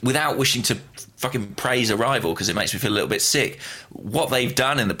 without wishing to fucking praise a rival, because it makes me feel a little bit sick, what they've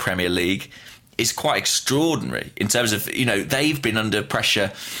done in the Premier League is quite extraordinary in terms of, they've been under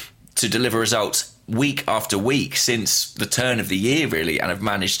pressure to deliver results week after week since the turn of the year, really, and have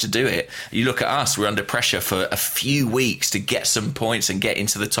managed to do it. You look at us, we're under pressure for a few weeks to get some points and get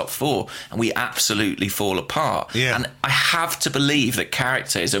into the top 4, and we absolutely fall apart. Yeah. And I have to believe that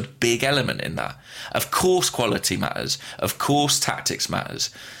character is a big element in that. Of course quality matters, of course tactics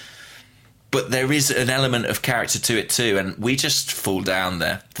matters, but there is an element of character to it too, and we just fall down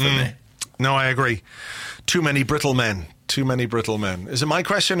there for me. No, I agree. Too many brittle men. Is it my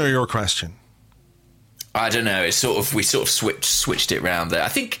question or your question? I don't know. It's we switched it round there. I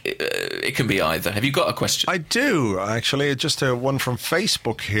think it can be either. Have you got a question? I do, actually. Just one from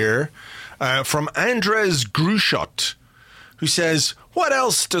Facebook here, from Andres Grushot, who says, "What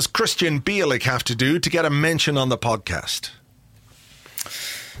else does Christian Bielik have to do to get a mention on the podcast?"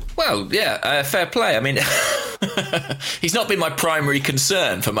 Well, yeah, fair play. I mean, he's not been my primary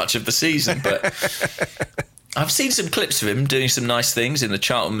concern for much of the season, but I've seen some clips of him doing some nice things in the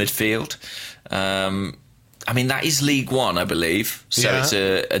Charlton midfield. I mean, that is League One, I believe, so it's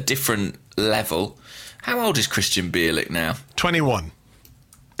a different level. How old is Christian Bielik now? 21.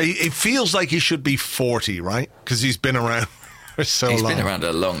 It feels like he should be 40, right? Because he's been around for so long. He's been around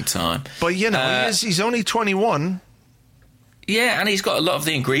a long time. But, he's only 21. Yeah, and he's got a lot of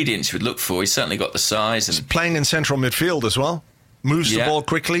the ingredients you would look for. He's certainly got the size. And he's playing in central midfield as well. Moves the ball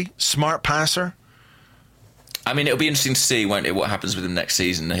quickly, smart passer. I mean, it'll be interesting to see, won't it, what happens with him next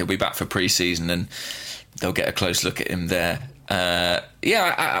season. He'll be back for pre-season and they'll get a close look at him there. I'd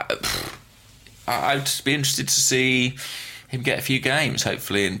be interested to see him get a few games,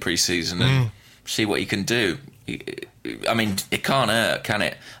 hopefully, in pre-season and see what he can do. I mean, it can't hurt, can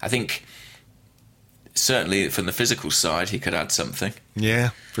it? I think certainly from the physical side, he could add something.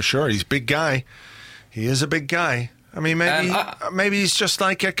 Yeah, for sure. He's a big guy. He is a big guy. I mean, maybe he's just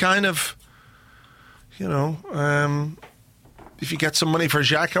like a kind of... if you get some money for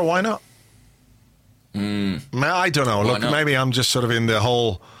Xhaka, why not? I don't know. Look, maybe I'm just sort of in the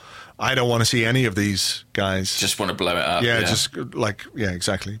whole, I don't want to see any of these guys. Just want to blow it up. Yeah,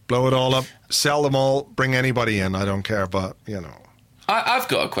 exactly. Blow it all up, sell them all, bring anybody in. I don't care, but, I've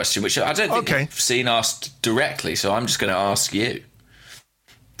got a question, which I don't think I've seen asked directly, so I'm just going to ask you.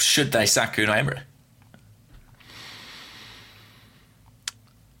 Should they sack Unai Emery?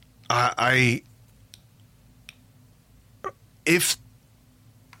 If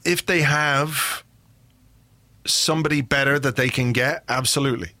they have somebody better that they can get,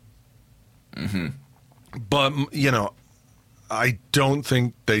 absolutely. Mm-hmm. But, I don't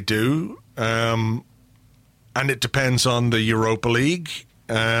think they do. And it depends on the Europa League.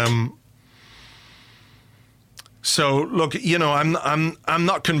 So, look, I'm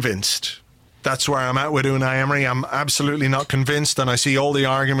not convinced. That's where I'm at with Unai Emery. I'm absolutely not convinced, and I see all the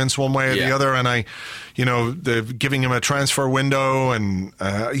arguments one way or the other, and they're giving him a transfer window, and,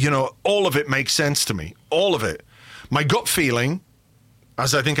 all of it makes sense to me. All of it. My gut feeling,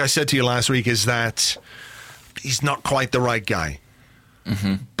 as I think I said to you last week, is that he's not quite the right guy.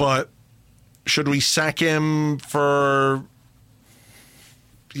 Mm-hmm. But should we sack him for,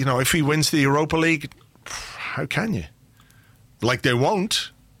 if he wins the Europa League? How can you? Like, they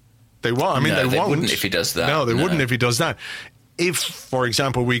won't. They won't. I mean, they won't. Wouldn't if he does that. No, they wouldn't if he does that. If, for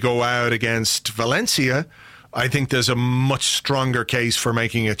example, we go out against Valencia, I think there's a much stronger case for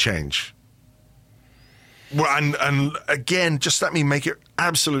making a change. Well, and again, just let me make it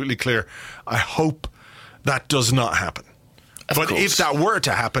absolutely clear. I hope that does not happen. But if that were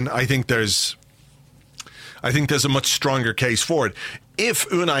to happen, I think there's a much stronger case for it. If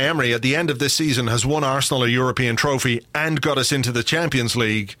Unai Emery at the end of this season has won Arsenal a European trophy and got us into the Champions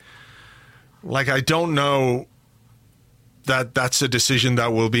League, I don't know that that's a decision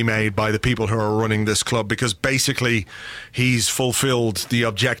that will be made by the people who are running this club, because basically he's fulfilled the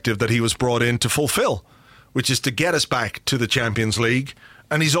objective that he was brought in to fulfill, which is to get us back to the Champions League.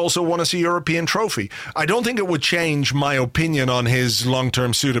 And he's also won us a European trophy. I don't think it would change my opinion on his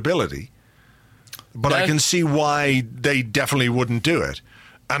long-term suitability, but I can see why they definitely wouldn't do it.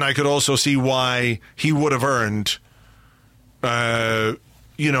 And I could also see why he would have earned, a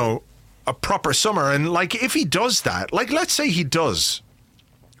proper summer. And if he does that, let's say he does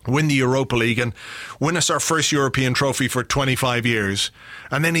win the Europa League and win us our first European trophy for 25 years,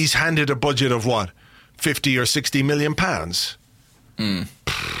 and then he's handed a budget of 50 or 60 million pounds. I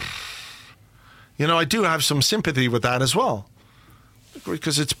do have some sympathy with that as well,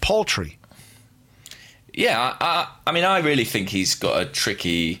 because it's paltry. Yeah, I really think he's got a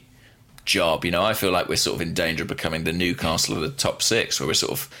tricky job. I feel like we're sort of in danger of becoming the Newcastle of the top six, where we're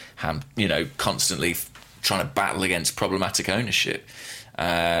sort of, constantly trying to battle against problematic ownership.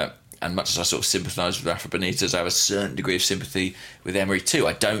 And much as I sort of sympathise with Rafa Benitez, I have a certain degree of sympathy with Emery too.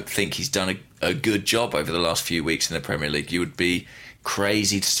 I don't think he's done a good job over the last few weeks in the Premier League. You would be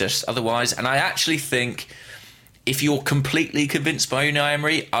crazy to suggest otherwise. And I actually think if you're completely convinced by Unai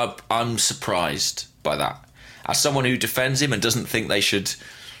Emery, I'm surprised by that. As someone who defends him and doesn't think they should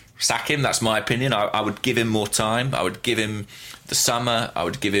sack him, that's my opinion. I would give him more time. I would give him the summer. I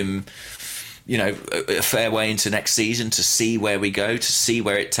would give him, a fair way into next season to see where we go, to see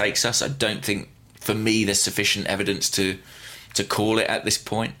where it takes us. I don't think, for me, there's sufficient evidence to call it at this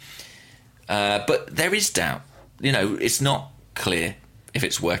point. But there is doubt. It's not clear if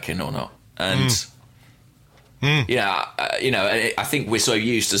it's working or not. And I think we're so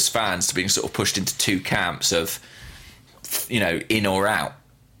used as fans to being sort of pushed into two camps of, in or out.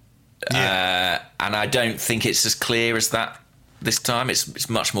 Yeah. And I don't think it's as clear as that this time. It's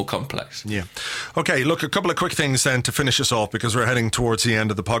much more complex. Yeah. Okay, look, a couple of quick things then to finish us off, because we're heading towards the end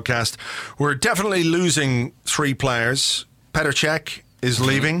of the podcast. We're definitely losing 3 players. Petr Cech is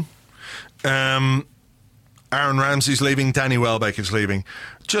leaving. Aaron Ramsey's leaving. Danny Welbeck is leaving.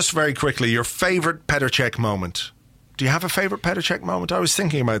 Just very quickly, your favourite Petr Cech moment. Do you have a favourite Petr Cech moment? I was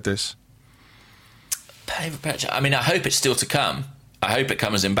thinking about this. Favourite Petr Cech? I hope it's still to come. I hope it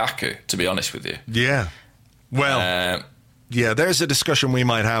comes in Baku, to be honest with you. Yeah. Well, there's a discussion we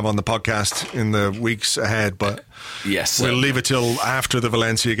might have on the podcast in the weeks ahead, but yes, we'll leave it till after the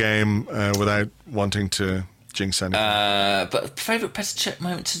Valencia game without wanting to jinx anything. But favourite Petr Cech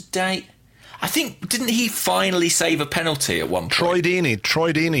moment to date? I think, didn't he finally save a penalty at one point? Troy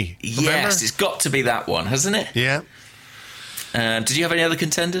Deeney. Yes, it's got to be that one, hasn't it? Yeah. Did you have any other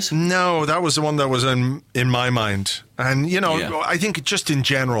contenders? No, that was the one that was in my mind. And, I think just in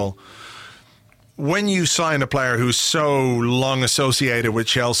general, when you sign a player who's so long associated with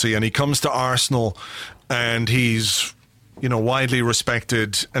Chelsea and he comes to Arsenal and he's, widely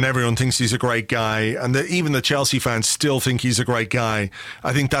respected and everyone thinks he's a great guy, and even the Chelsea fans still think he's a great guy,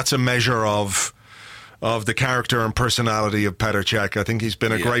 I think that's a measure of the character and personality of Petr Cech. I think he's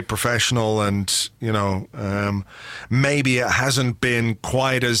been a great professional, and maybe it hasn't been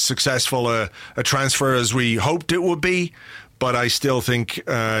quite as successful a transfer as we hoped it would be, but I still think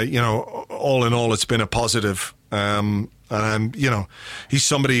all in all it's been a positive. And he's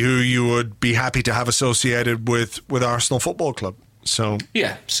somebody who you would be happy to have associated with Arsenal Football Club. So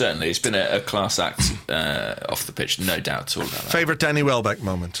yeah, certainly it's been a class act off the pitch, no doubt at all about that. Favourite Danny Welbeck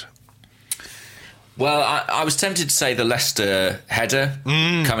moment? Well, I was tempted to say the Leicester header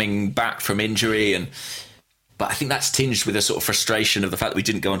coming back from injury, but I think that's tinged with a sort of frustration of the fact that we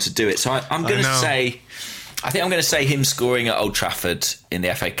didn't go on to do it. So I'm going to say, I think I'm going to say him scoring at Old Trafford in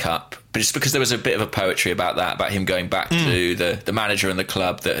the FA Cup, but just because there was a bit of a poetry about that, about him going back to the manager and the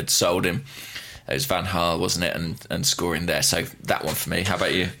club that had sold him. It was Van Gaal, wasn't it, and scoring there. So that one for me. How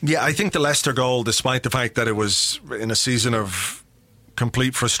about you? Yeah, I think the Leicester goal, despite the fact that it was in a season of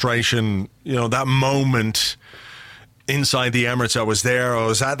complete frustration, that moment inside the Emirates, I was there, I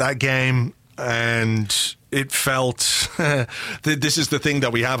was at that game, and it felt this is the thing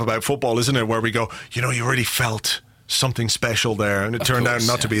that we have about football, isn't it, where we go, you really felt something special there, and it turned out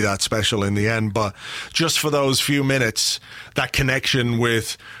not to be that special in the end. But just for those few minutes, that connection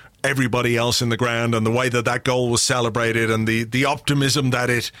with everybody else in the ground, and the way that goal was celebrated, and the optimism that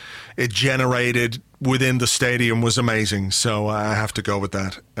it generated within the stadium was amazing. So I have to go with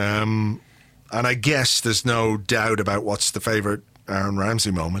that. And I guess there's no doubt about what's the favourite Aaron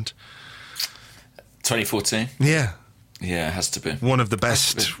Ramsey moment. 2014. Yeah, it has to be one of the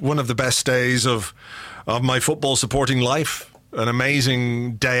best days of my football supporting life. An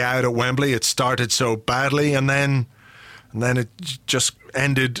amazing day out at Wembley. It started so badly, and then it just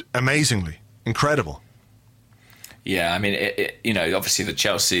ended amazingly. Incredible. Yeah, I mean, obviously the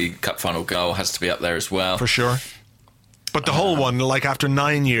Chelsea Cup final goal has to be up there as well. For sure. But the whole one, like after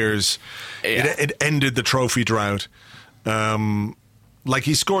 9 years, it ended the trophy drought. Like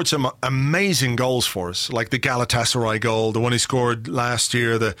he scored some amazing goals for us, like the Galatasaray goal, the one he scored last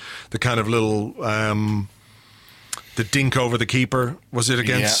year, the kind of little... the dink over the keeper, was it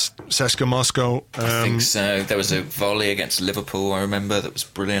against CSKA Moscow? I think so. There was a volley against Liverpool, I remember, that was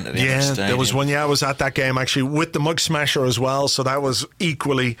brilliant at the end of the stadium. There was one, I was at that game actually with the Mug Smasher as well, so that was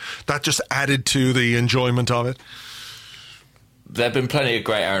that just added to the enjoyment of it. There have been plenty of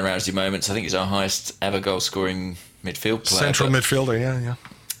great Aaron Ramsey moments. I think he's our highest ever goal-scoring midfield player. Central midfielder,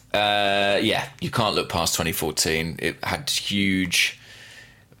 yeah. You can't look past 2014. It had huge...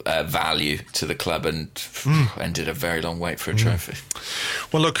 value to the club and ended a very long wait for a trophy.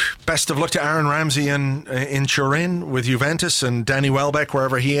 Well, look, best of luck to Aaron Ramsey in Turin with Juventus, and Danny Welbeck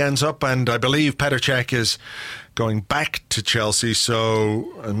wherever he ends up, and I believe Petr Cech is going back to Chelsea,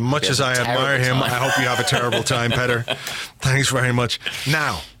 so as much as I admire him, I hope you have a terrible time, Petr. Thanks very much.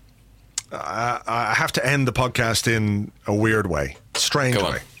 Now, I have to end the podcast in a weird way, strange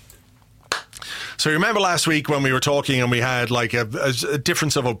way. So you remember last week when we were talking and we had like a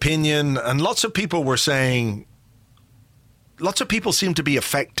difference of opinion, and lots of people seem to be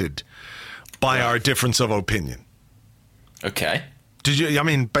affected by our difference of opinion. Okay. Did you, I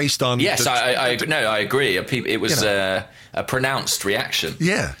mean, based on... Yes, I agree. It was a pronounced reaction.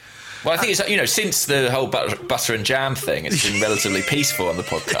 Yeah. Well, I think it's, since the whole butter and jam thing, it's been relatively peaceful on the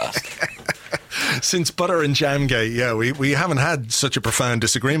podcast. Since Butter and Jamgate, we haven't had such a profound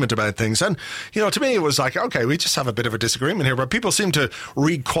disagreement about things. And, to me, it was like, okay, we just have a bit of a disagreement here, but people seem to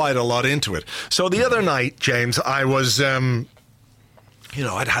read quite a lot into it. So the other night, James, I was, I'd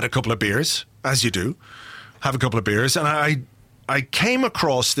had a couple of beers, as you do, have a couple of beers, and I came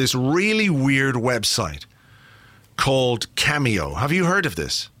across this really weird website called Cameo. Have you heard of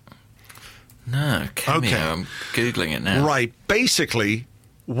this? No, Cameo. Okay. I'm Googling it now. Right. Basically...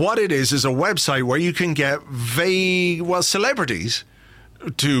 what it is a website where you can get celebrities,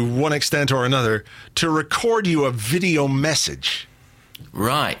 to one extent or another, to record you a video message.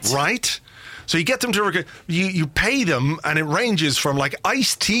 Right. So you get them to record, you pay them, and it ranges from like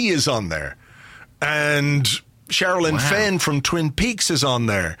Ice-T is on there, and Sherilyn Fenn from Twin Peaks is on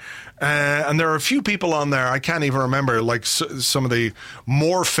there. And there are a few people on there, I can't even remember, like some of the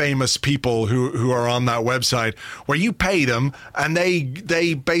more famous people who are on that website, where you pay them and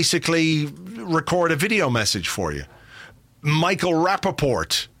they basically record a video message for you. Michael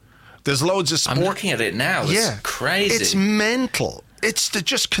Rappaport. There's loads of sport. I'm looking at it now. It's crazy. It's mental. It's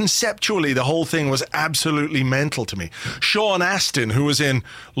just conceptually, the whole thing was absolutely mental to me. Sean Astin, who was in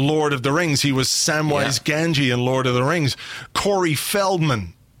Lord of the Rings, he was Samwise Gamgee in Lord of the Rings. Corey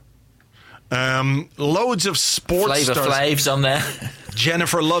Feldman. Loads of sports Flavor stars. Flav's on there.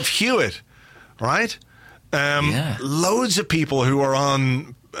 Jennifer Love Hewitt, right? Loads of people who are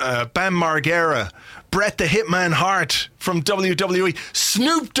on Bam Margera, Bret the Hitman Hart from WWE.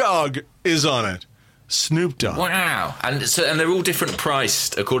 Snoop Dogg is on it. Snoop Dogg. Wow. And they're all different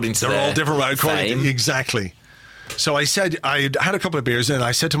priced according to They're all different fame. Exactly. So I said, I had a couple of beers and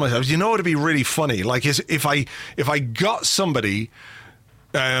I said to myself, what would be really funny? Like, is if I got somebody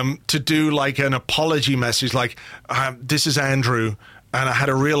to do like an apology message, like, this is Andrew, and I had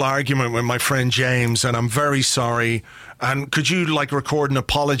a real argument with my friend James, and I'm very sorry, and could you like record an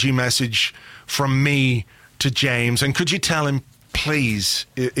apology message from me to James, and could you tell him, please,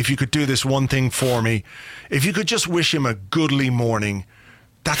 if you could do this one thing for me, if you could just wish him a goodly morning.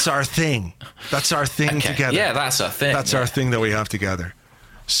 That's our thing. That's our thing together. Yeah, that's our thing. That's our thing that we have together.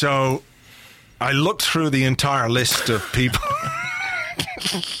 So I looked through the entire list of people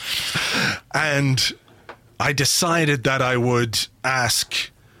And I decided that I would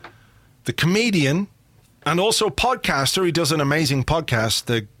ask the comedian and also podcaster. He does an amazing podcast,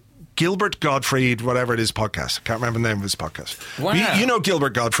 the Gilbert Gottfried, whatever it is, podcast. I can't remember the name of his podcast. Wow. You know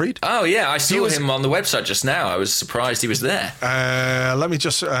Gilbert Gottfried? Oh, yeah. I saw him on the website just now. I was surprised he was there. Let me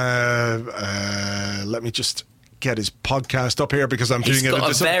just get his podcast up here because I'm doing it. He's got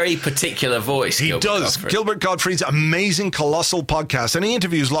a very particular voice. He does. Gilbert Gottfried's amazing, colossal podcast, and he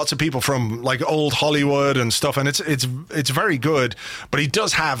interviews lots of people from like old Hollywood and stuff, and it's very good. But he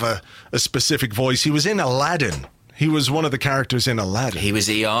does have a specific voice. He was in Aladdin. He was one of the characters in Aladdin. He was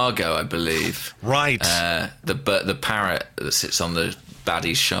Iago, I believe. Right. The parrot that sits on the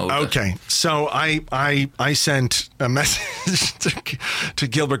baddie's shoulder. Okay, so I sent a message to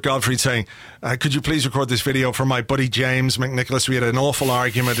Gilbert Gottfried saying, could you please record this video for my buddy James McNicholas? We had an awful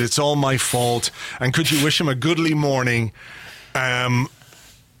argument. It's all my fault. And could you wish him a goodly morning?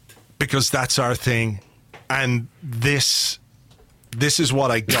 Because that's our thing. And this is what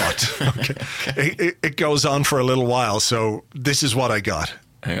I got. Okay. It goes on for a little while, so this is what I got.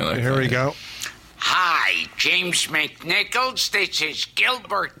 Here we go. Hi, James McNichols. This is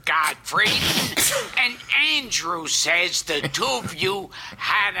Gilbert Gottfried. And Andrew says the two of you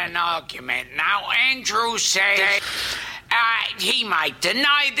had an argument. Now, Andrew says he might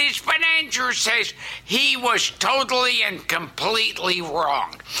deny this, but Andrew says he was totally and completely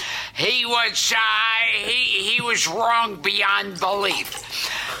wrong. He was wrong beyond belief.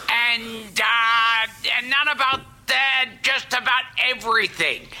 And not about that, just about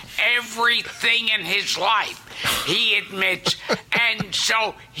everything in his life, he admits. And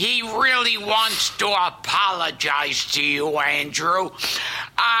so he really wants to apologize to you, Andrew.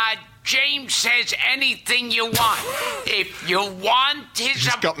 James says anything you want. If you want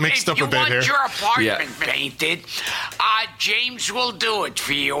your apartment painted, James will do it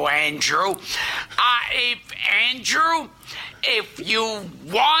for you, Andrew. If you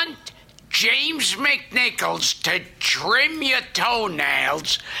want James McNichols to trim your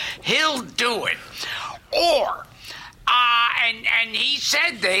toenails, he'll do it. Or, and he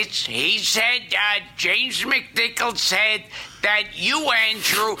said this, James McNichols said that you,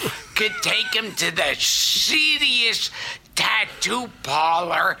 Andrew, could take him to the seediest tattoo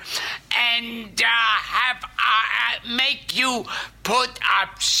parlor and make you put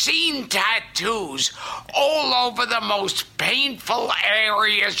obscene tattoos all over the most painful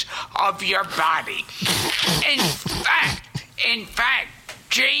areas of your body. In fact,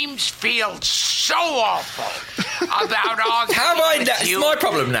 James feels so awful about arguing with you. It's my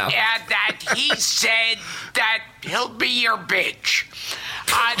problem now. That he said that he'll be your bitch.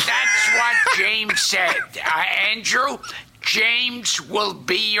 That's what James said. Andrew, James will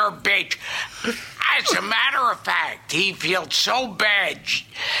be your bitch. As a matter of fact, he feels so bad,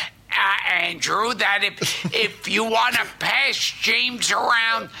 Andrew, that if you want to pass James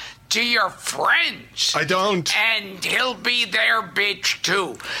around to your friends. I don't. And he'll be their bitch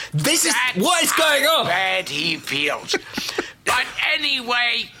too. What is going on? Bad he feels. But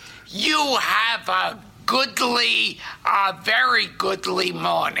anyway, you have a very goodly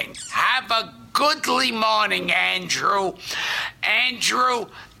morning. Have a goodly morning, Andrew. Andrew,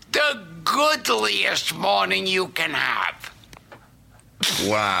 the goodliest morning you can have.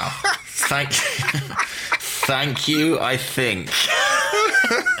 Wow. Thank you, I think.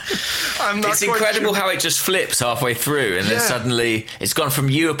 It's incredible how it just flips halfway through and then suddenly it's gone from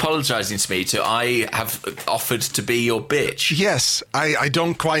you apologising to me to I have offered to be your bitch. Yes, I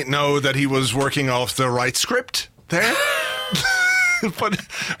don't quite know that he was working off the right script there. but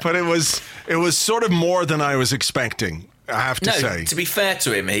it was sort of more than I was expecting, I have to say. To be fair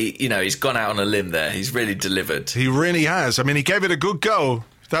to him, he's gone out on a limb there. He's really delivered. He really has. I mean, he gave it a good go.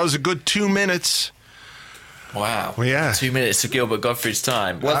 That was a good 2 minutes. Wow. Well, yeah. 2 minutes of Gilbert Gottfried's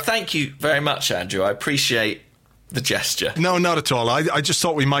time. Well, thank you very much, Andrew. I appreciate the gesture. No, not at all. I just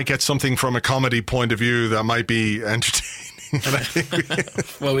thought we might get something from a comedy point of view that might be entertaining. And I think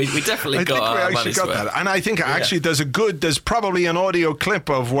we definitely got our money's worth. That. And I think actually there's probably an audio clip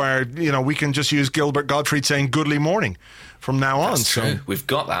of where, we can just use Gilbert Gottfried saying goodly morning from now on. That's true. We've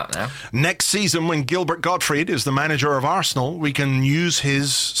got that now. Next season, when Gilbert Gottfried is the manager of Arsenal, we can use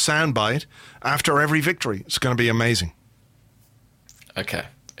his soundbite after every victory. It's going to be amazing. Okay.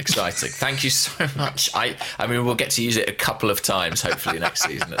 Exciting. Thank you so much. I mean, we'll get to use it a couple of times, hopefully next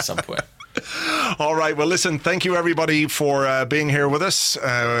season at some point. All right. Well, listen, thank you, everybody, for being here with us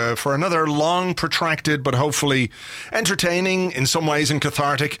for another long, protracted, but hopefully entertaining, in some ways, and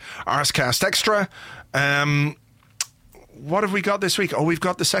cathartic Arscast Extra. What have we got this week? Oh, we've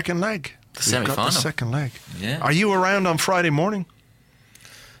got the second leg. The semi-final. The second leg. Yeah. Are you around on Friday morning?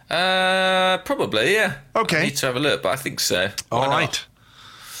 Probably, yeah. Okay. I need to have a look, but I think so. All right.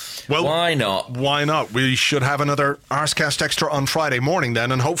 Well, why not? Why not? We should have another Arscast Extra on Friday morning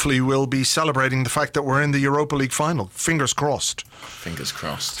then, and hopefully we'll be celebrating the fact that we're in the Europa League final. Fingers crossed. Fingers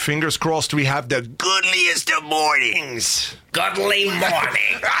crossed. Fingers crossed we have the goodliest of mornings. Godly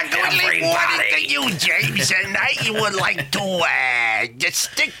morning. Godly morning to you, James. And I would like to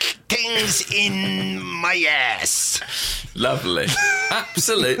just stick things in my ass. Lovely.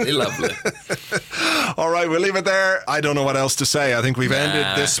 Absolutely lovely. All right, we'll leave it there. I don't know what else to say. I think we've ended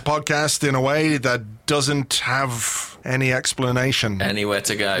this podcast in a way that doesn't have any explanation. Anywhere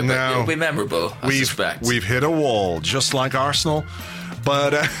to go. But No. it'll be memorable, I suspect. We've hit a wall, just like Arsenal.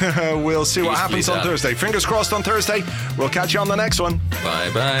 But we'll see what happens on Thursday. Fingers crossed on Thursday. We'll catch you on the next one.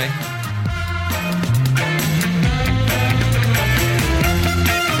 Bye-bye.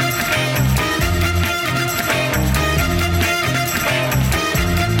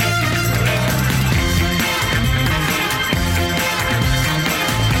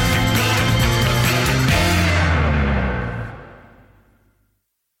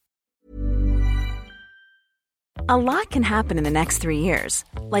 A lot can happen in the next 3 years.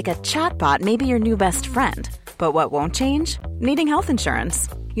 Like a chatbot may be your new best friend. But what won't change? Needing health insurance.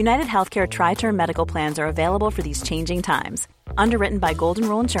 United Healthcare Tri-Term Medical Plans are available for these changing times. Underwritten by Golden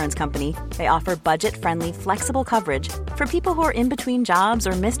Rule Insurance Company, they offer budget-friendly, flexible coverage for people who are in between jobs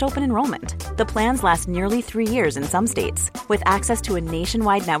or missed open enrollment. The plans last nearly 3 years in some states, with access to a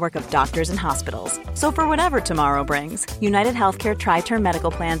nationwide network of doctors and hospitals. So for whatever tomorrow brings, United Healthcare Tri-Term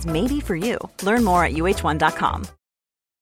Medical Plans may be for you. Learn more at uh1.com.